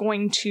collapse and it's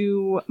going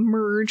to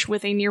merge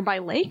with a nearby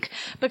lake,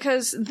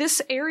 because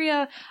this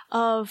area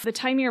of the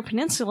Taimyr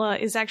Peninsula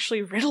is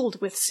actually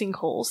riddled with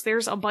sinkholes.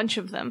 There's a bunch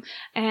of them,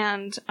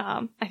 and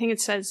I think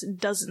it says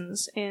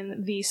dozens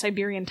in the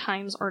Siberian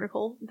Times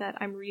article that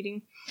I'm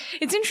reading.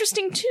 It's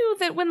interesting, too,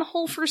 that when the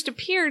hole first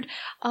appeared,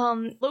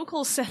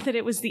 locals said that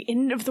it was the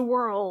end of the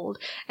world,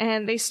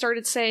 and they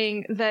started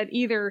saying that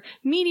either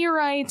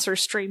meteorites or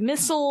stray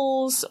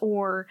missiles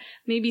or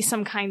maybe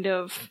some kind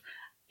of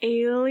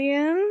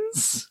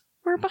aliens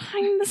were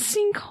behind the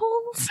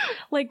sinkholes,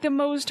 like the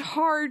most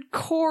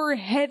hardcore,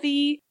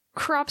 heavy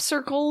crop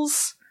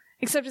circles,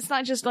 except it's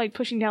not just like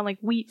pushing down like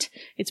wheat,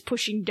 it's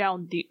pushing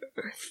down the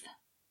earth.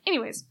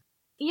 Anyways,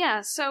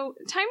 yeah, so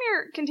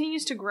Taimyr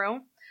continues to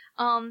grow.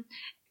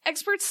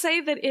 Experts say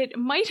that it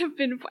might have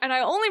been, and I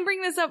only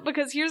bring this up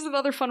because here's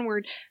another fun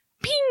word,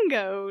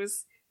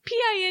 pingos.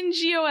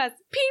 Pingos,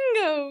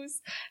 pingos,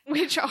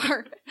 which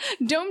are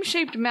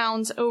dome-shaped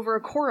mounds over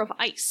a core of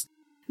ice.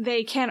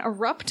 They can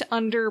erupt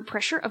under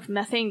pressure of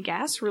methane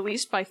gas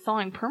released by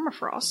thawing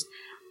permafrost.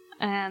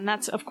 And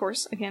that's, of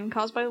course, again,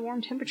 caused by the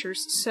warm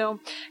temperatures.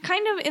 So,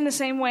 kind of in the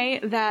same way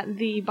that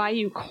the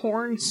Bayou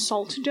Corn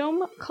salt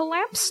dome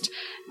collapsed,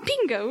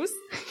 pingos...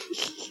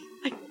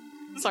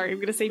 Sorry,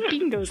 I'm gonna say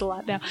pingos a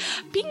lot now.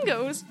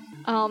 Pingos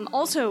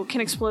also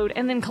can explode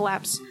and then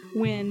collapse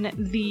when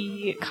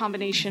the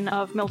combination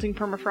of melting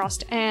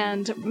permafrost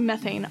and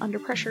methane under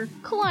pressure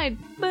collide.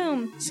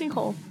 Boom!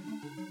 Sinkhole.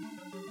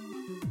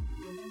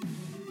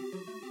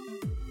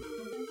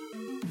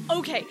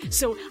 Okay,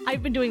 so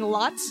I've been doing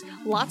lots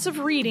of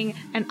reading,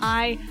 and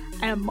I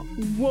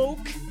am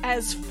woke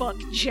as fuck,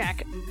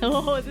 Jack.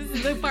 Oh, this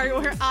is the part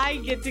where I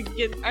get to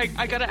get...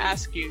 I gotta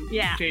ask you,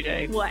 yeah.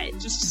 JJ. What?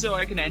 Just so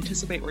I can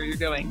anticipate where you're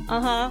going.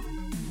 Uh-huh.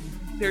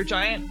 They're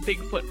giant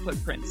Bigfoot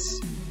footprints.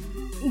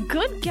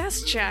 Good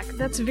guess, Jack.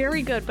 That's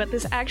very good, but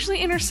this actually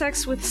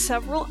intersects with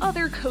several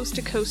other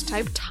coast-to-coast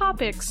type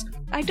topics.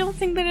 I don't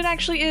think that it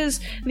actually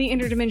is the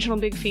interdimensional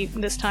big feet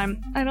this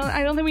time. I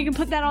don't think we can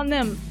put that on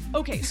them.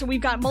 Okay, so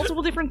we've got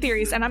multiple different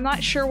theories, and I'm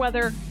not sure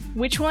whether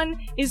which one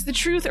is the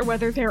truth or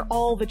whether they're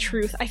all the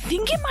truth. I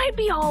think it might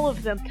be all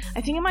of them.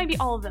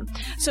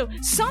 So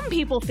some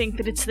people think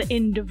that it's the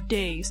end of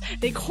days.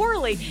 They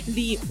correlate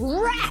the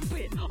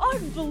rapid,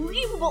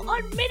 unbelievable,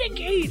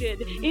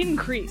 unmitigated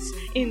increase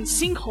in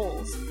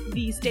sinkholes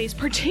these days,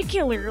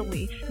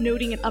 particularly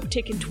noting an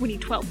uptick in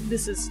 2012.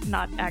 This is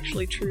not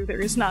actually true.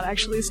 There is not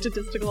actually a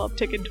statistical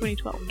uptick in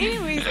 2012.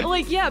 Anyways,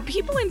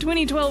 people in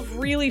 2012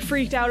 really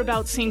freaked out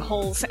about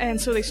sinkholes,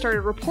 and so they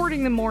started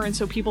reporting them more, and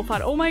so people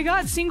thought, oh my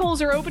god, sinkholes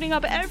are opening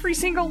up every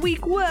single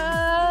week.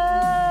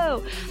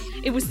 Whoa!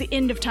 It was the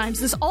end of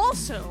times. This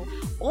also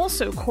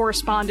also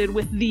corresponded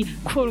with the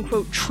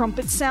quote-unquote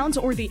trumpet sounds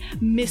or the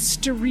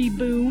mystery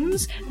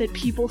booms that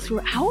people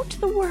throughout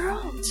the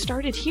world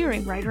started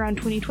hearing right around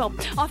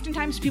 2012.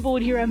 Oftentimes people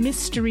would hear a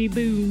mystery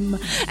boom,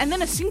 and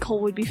then a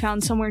sinkhole would be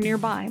found somewhere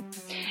nearby.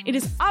 It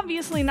is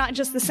obviously not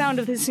just the sound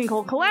of the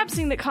sinkhole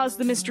collapsing that caused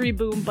the mystery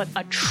boom, but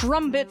a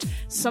trumpet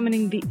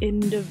summoning the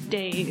end of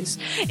days.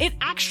 It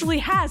actually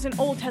has an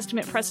Old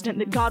Testament precedent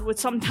that God would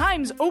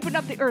sometimes open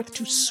up the earth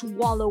to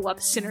swallow up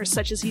sinners,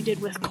 such as he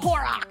did with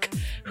Korach,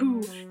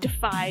 who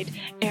defied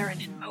Aaron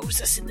and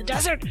Moses in the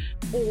desert.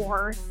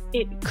 Or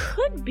it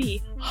could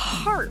be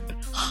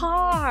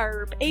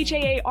HAARP,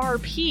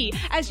 H-A-A-R-P,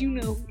 as you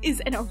know,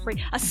 is an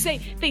array.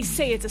 They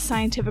say it's a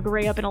scientific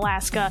array up in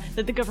Alaska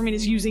that the government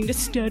is using to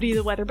study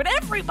the weather, but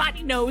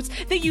everybody knows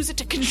they use it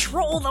to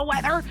control the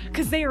weather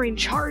because they are in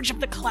charge of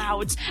the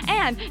clouds.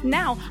 And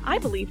now I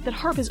believe that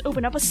HAARP has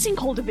opened up a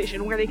sinkhole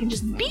division where they can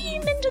just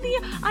beam into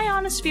the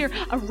ionosphere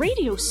a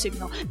radio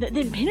signal that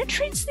then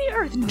penetrates the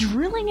earth,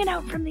 drilling it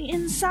out from the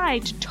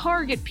inside to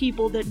target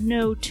people that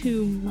know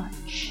too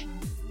much.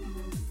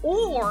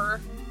 Or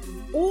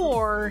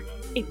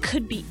it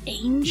could be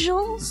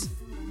angels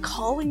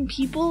calling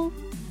people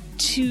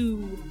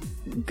to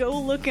go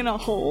look in a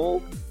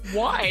hole.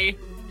 Why?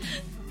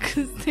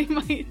 Because they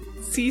might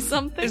see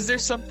something. Is there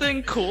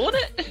something cool in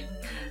it?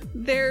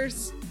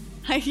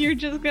 You're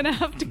just gonna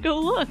have to go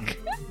look.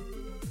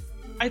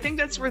 I think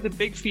that's where the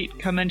big feet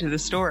come into the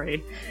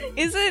story.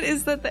 Is it?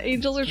 Is that the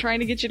angels are trying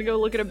to get you to go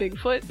look at a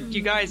Bigfoot?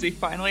 You guys, we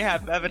finally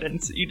have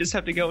evidence. You just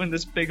have to go in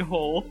this big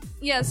hole.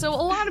 Yeah, so a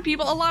lot of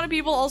people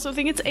also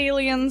think it's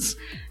aliens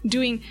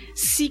doing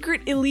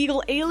secret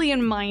illegal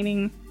alien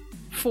mining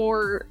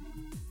for,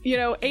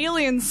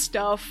 alien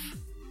stuff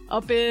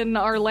up in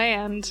our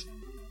land.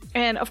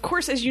 And of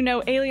course, as you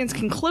know, aliens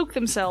can cloak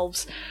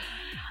themselves.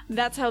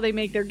 That's how they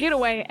make their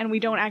getaway, and we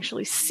don't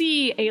actually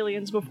see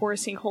aliens before a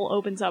sinkhole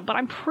opens up, but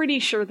I'm pretty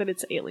sure that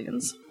it's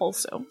aliens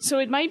also. So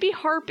it might be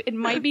HAARP, it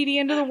might be the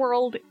end of the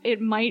world,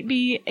 it might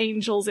be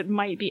angels, it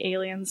might be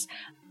aliens.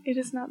 It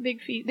is not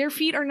big feet. Their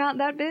feet are not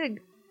that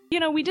big.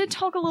 We did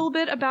talk a little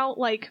bit about,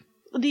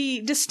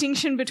 the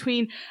distinction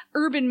between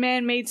urban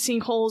man-made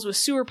sinkholes with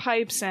sewer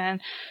pipes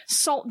and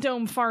salt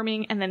dome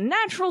farming, and then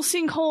natural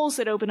sinkholes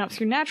that open up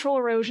through natural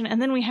erosion,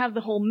 and then we have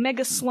the whole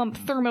mega slump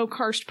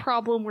thermokarst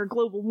problem where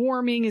global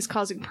warming is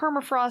causing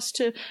permafrost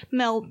to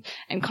melt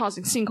and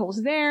causing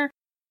sinkholes there.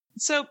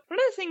 So one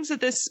of the things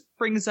that this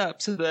brings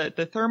up, so the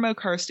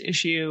thermokarst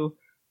issue,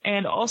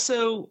 and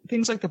also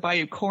things like the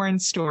Bayou Corn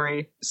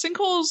story,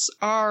 sinkholes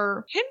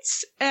are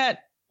hints at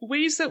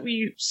ways that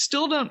we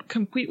still don't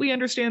completely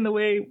understand the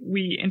way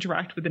we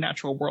interact with the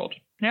natural world.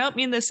 And I don't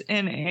mean this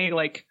in a,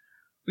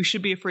 we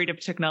should be afraid of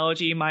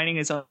technology, mining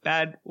is a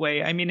bad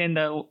way. I mean in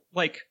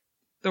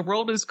the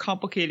world is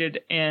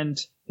complicated, and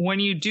when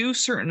you do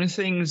certain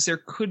things,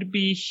 there could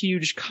be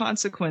huge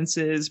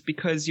consequences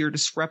because you're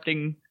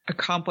disrupting a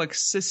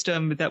complex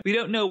system that we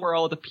don't know where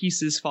all the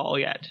pieces fall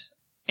yet.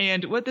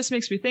 And what this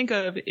makes me think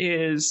of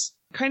is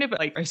kind of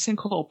like a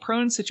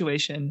sinkhole-prone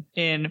situation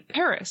in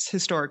Paris,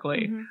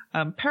 historically.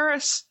 Mm-hmm.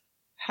 Paris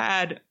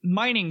had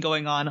mining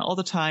going on all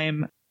the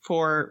time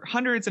for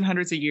hundreds and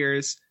hundreds of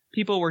years.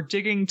 People were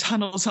digging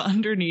tunnels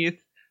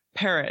underneath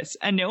Paris,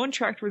 and no one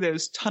tracked where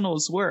those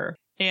tunnels were.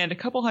 And a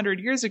couple hundred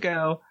years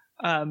ago,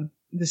 the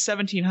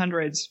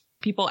 1700s,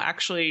 people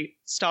actually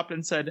stopped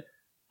and said,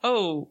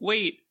 oh,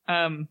 wait,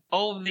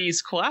 all of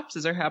these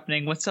collapses are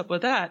happening. What's up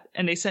with that?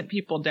 And they sent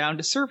people down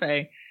to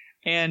survey,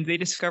 and they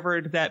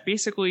discovered that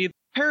basically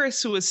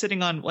Paris was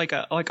sitting on like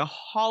a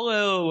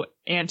hollow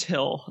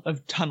anthill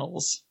of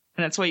tunnels,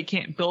 and that's why you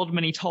can't build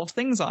many tall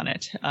things on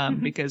it,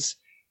 because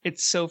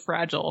it's so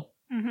fragile.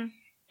 Mm-hmm.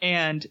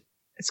 And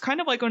it's kind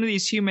of like one of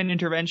these human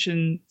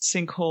intervention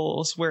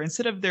sinkholes where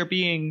instead of there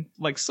being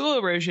like soil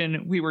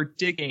erosion, we were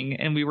digging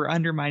and we were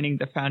undermining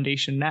the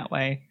foundation that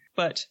way.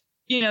 But,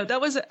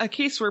 that was a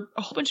case where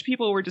a whole bunch of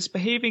people were just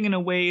behaving in a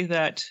way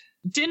that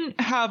didn't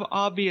have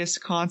obvious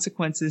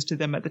consequences to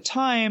them at the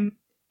time.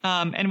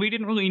 And we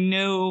didn't really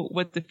know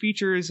what the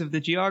features of the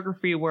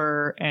geography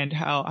were and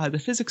how the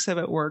physics of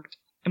it worked.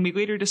 And we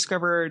later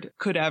discovered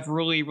could have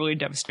really, really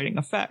devastating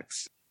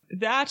effects.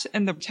 That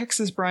and the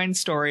Texas brine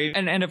story,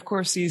 and of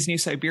course these new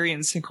Siberian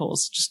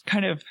sinkholes, just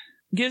kind of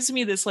gives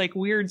me this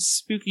weird,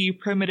 spooky,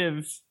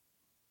 primitive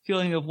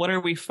feeling of what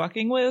are we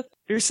fucking with?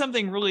 There's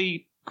something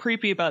really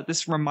creepy about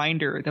this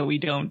reminder that we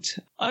don't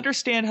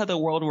understand how the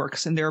world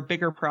works and there are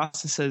bigger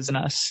processes in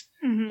us.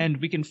 Mm-hmm. And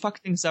we can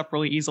fuck things up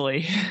really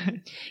easily.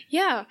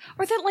 Yeah.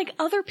 Or that,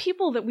 other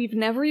people that we've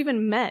never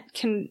even met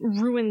can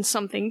ruin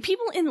something.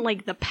 People in,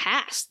 the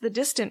past, the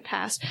distant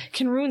past,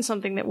 can ruin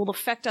something that will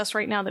affect us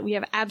right now that we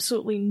have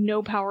absolutely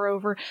no power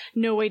over,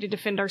 no way to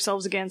defend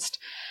ourselves against.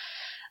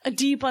 A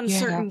deep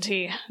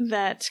uncertainty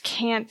that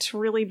can't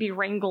really be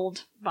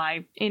wrangled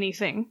by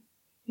anything.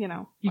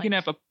 You can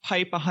have a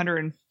pipe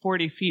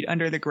 140 feet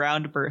under the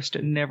ground burst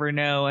and never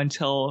know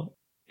until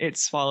it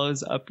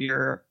swallows up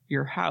your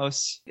your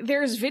house.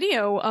 There's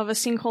video of a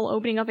sinkhole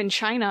opening up in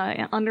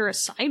China under a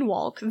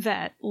sidewalk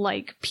that,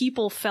 like,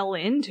 people fell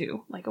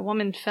into. Like, a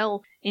woman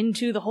fell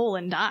into the hole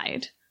and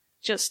died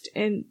just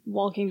in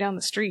walking down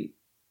the street,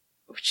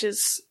 which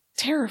is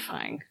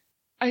terrifying.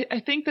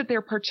 I think that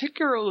they're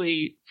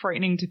particularly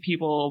frightening to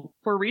people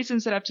for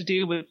reasons that have to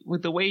do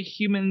with the way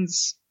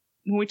humans,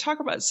 when we talk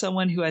about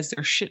someone who has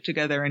their shit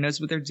together and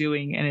knows what they're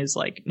doing and is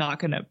like not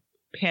going to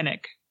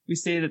panic, we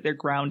say that they're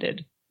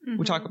grounded. Mm-hmm.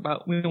 We talk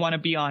about we want to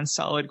be on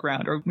solid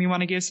ground, or we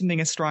want to give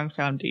something a strong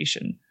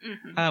foundation.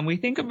 Mm-hmm. We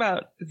think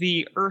about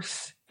the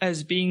earth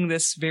as being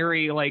this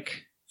very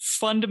like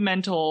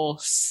fundamental,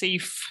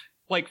 safe,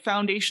 like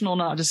foundational,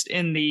 not just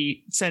in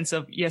the sense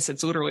of, yes,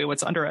 it's literally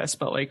what's under us,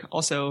 but like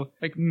also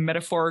like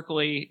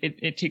metaphorically,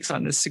 it takes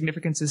on this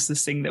significance as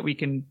this thing that we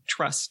can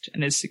trust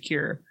and is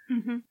secure.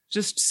 Mm-hmm.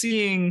 Just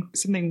seeing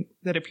something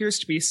that appears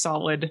to be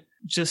solid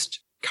just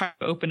kind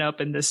of open up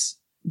in this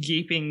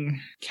gaping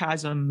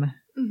chasm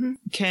mm-hmm.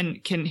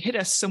 can hit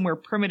us somewhere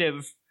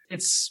primitive.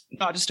 It's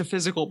not just a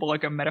physical, but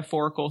like a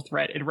metaphorical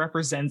threat. It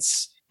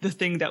represents the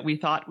thing that we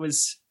thought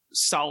was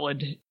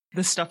solid.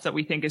 The stuff that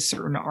we think is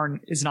certain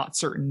is not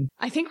certain.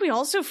 I think we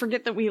also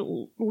forget that we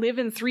live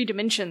in 3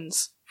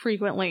 dimensions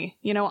frequently.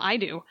 You know, I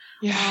do.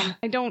 Yeah.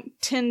 I don't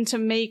tend to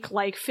make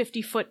like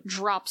 50-foot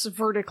drops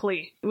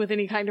vertically with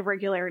any kind of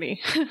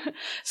regularity.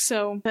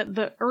 So that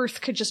the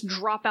earth could just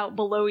drop out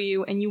below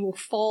you and you will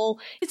fall.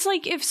 It's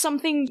like if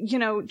something, you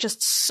know,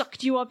 just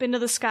sucked you up into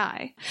the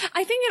sky.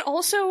 I think it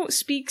also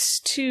speaks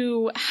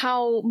to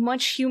how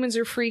much humans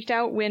are freaked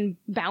out when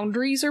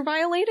boundaries are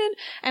violated.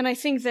 And I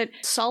think that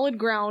solid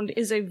ground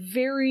is a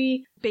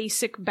very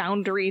basic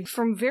boundary.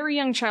 From very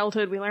young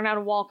childhood, we learn how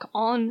to walk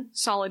on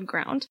solid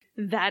ground.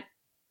 That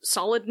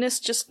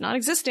solidness just not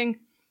existing.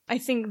 I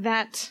think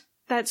that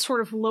sort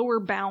of lower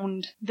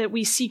bound that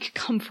we seek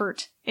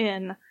comfort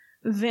in,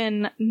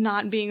 then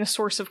not being a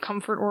source of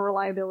comfort or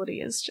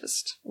reliability is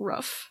just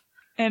rough.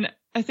 And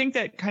I think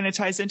that kind of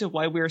ties into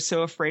why we're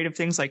so afraid of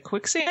things like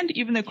quicksand,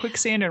 even though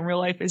quicksand in real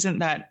life isn't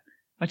that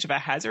much of a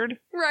hazard.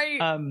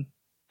 Right.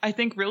 I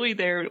think really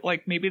they're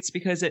like, maybe it's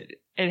because it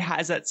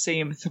has that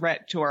same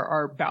threat to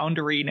our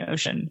boundary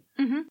notion.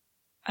 Mm-hmm.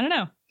 I don't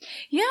know.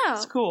 Yeah.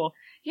 It's cool.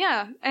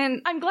 Yeah.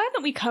 And I'm glad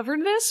that we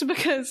covered this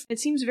because it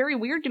seems very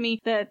weird to me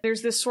that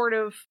there's this sort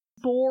of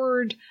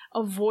bored,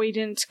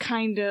 avoidant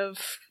kind of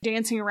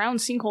dancing around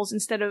sinkholes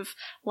instead of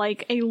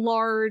like a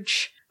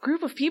large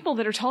group of people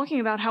that are talking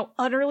about how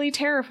utterly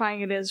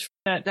terrifying it is.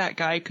 That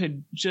guy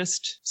could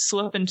just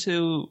slip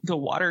into the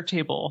water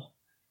table.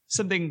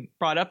 Something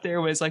brought up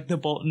there was like the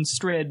Bolton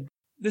Strid.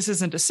 This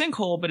isn't a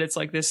sinkhole, but it's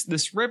like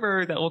this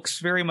river that looks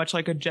very much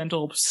like a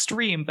gentle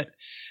stream. But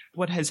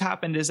what has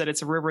happened is that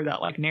it's a river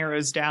that like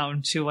narrows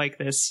down to like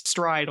this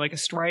stride, like a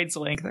stride's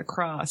length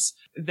across,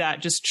 that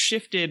just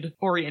shifted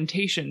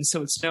orientation.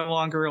 So it's no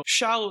longer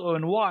shallow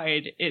and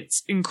wide.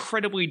 It's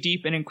incredibly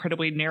deep and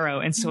incredibly narrow.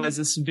 And so as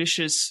this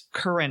vicious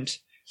current,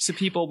 so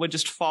people would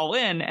just fall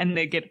in and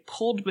they get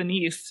pulled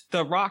beneath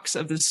the rocks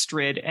of the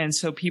Strid. And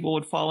so people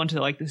would fall into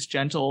like this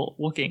gentle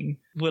looking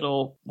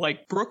little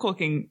like brook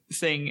looking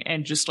thing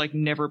and just like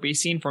never be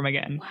seen from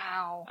again.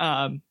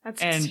 Wow.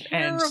 That's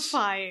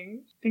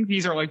terrifying. I think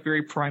these are like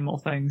very primal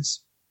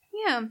things.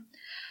 Yeah.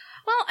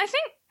 Well, I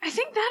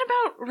think that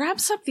about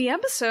wraps up the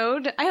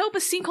episode. I hope a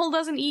sinkhole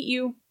doesn't eat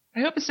you.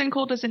 I hope a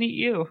sinkhole doesn't eat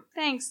you.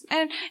 Thanks.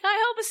 And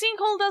I hope a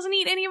sinkhole doesn't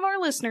eat any of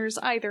our listeners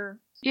either.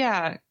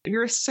 Yeah, if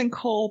you're a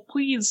sinkhole,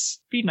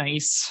 please be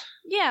nice.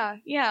 Yeah,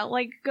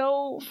 like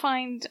go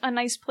find a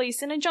nice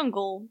place in a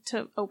jungle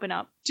to open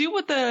up. Do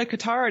what the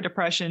Katara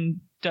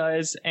Depression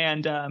does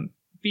and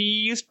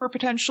be used for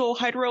potential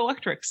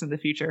hydroelectrics in the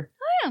future.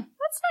 Oh yeah,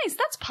 that's nice.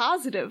 That's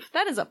positive.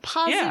 That is a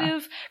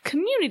positive,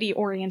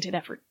 community-oriented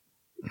effort.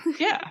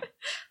 Yeah.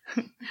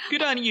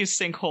 Good on you,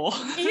 sinkhole.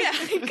 Yeah,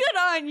 good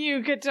on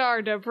you,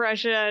 Guitar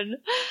Depression.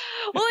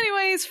 Well,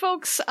 anyways,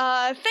 folks,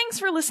 thanks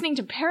for listening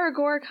to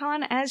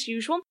Paragoricon as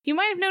usual. You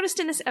might have noticed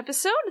in this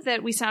episode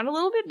that we sound a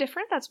little bit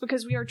different. That's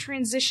because we are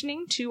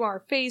transitioning to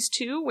our phase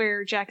 2,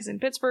 where Jack is in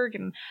Pittsburgh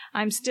and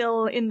I'm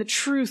still in the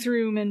truth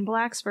room in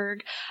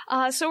Blacksburg.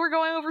 So we're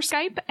going over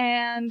Skype,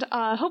 and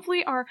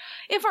hopefully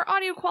if our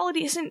audio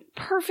quality isn't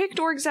perfect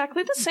or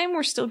exactly the same,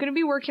 we're still going to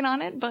be working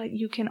on it, but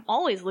you can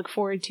always look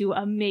forward to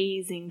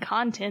amazing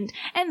content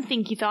and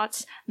thinky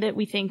thoughts that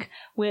we think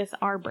with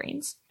our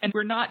brains. And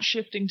we're not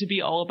shifting to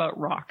be all about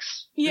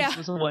rocks. Yeah. This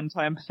was a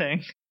one-time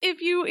thing. If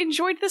you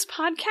enjoyed this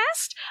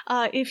podcast,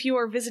 if you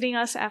are visiting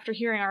us after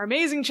hearing our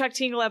amazing Chuck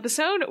Tingle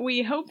episode,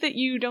 we hope that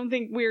you don't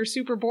think we're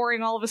super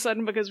boring all of a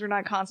sudden because we're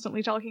not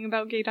constantly talking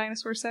about gay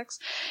dinosaur sex.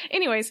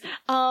 Anyways,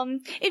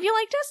 if you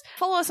liked us,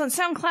 follow us on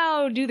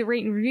SoundCloud, do the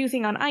rate and review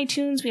thing on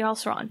iTunes. We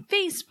also are on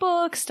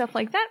Facebook, stuff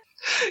like that.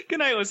 Good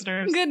night,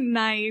 listeners. Good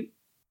night.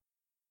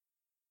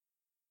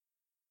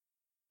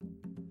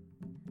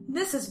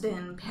 This has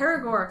been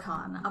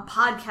Paragoricon, a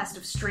podcast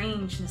of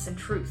strangeness and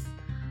truth,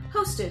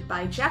 hosted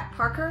by Jack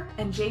Parker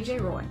and JJ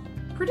Roy,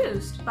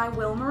 produced by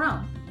Will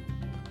Marone.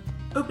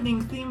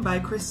 Opening theme by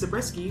Chris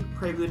Zabriskie,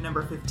 Prelude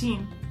number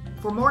 15.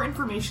 For more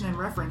information and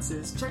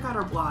references, check out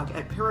our blog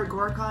at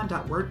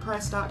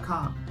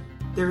paragoricon.wordpress.com.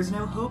 There is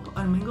no hope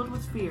unmingled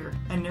with fear,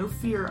 and no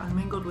fear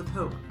unmingled with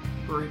hope.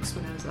 Baruch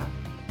Spinoza.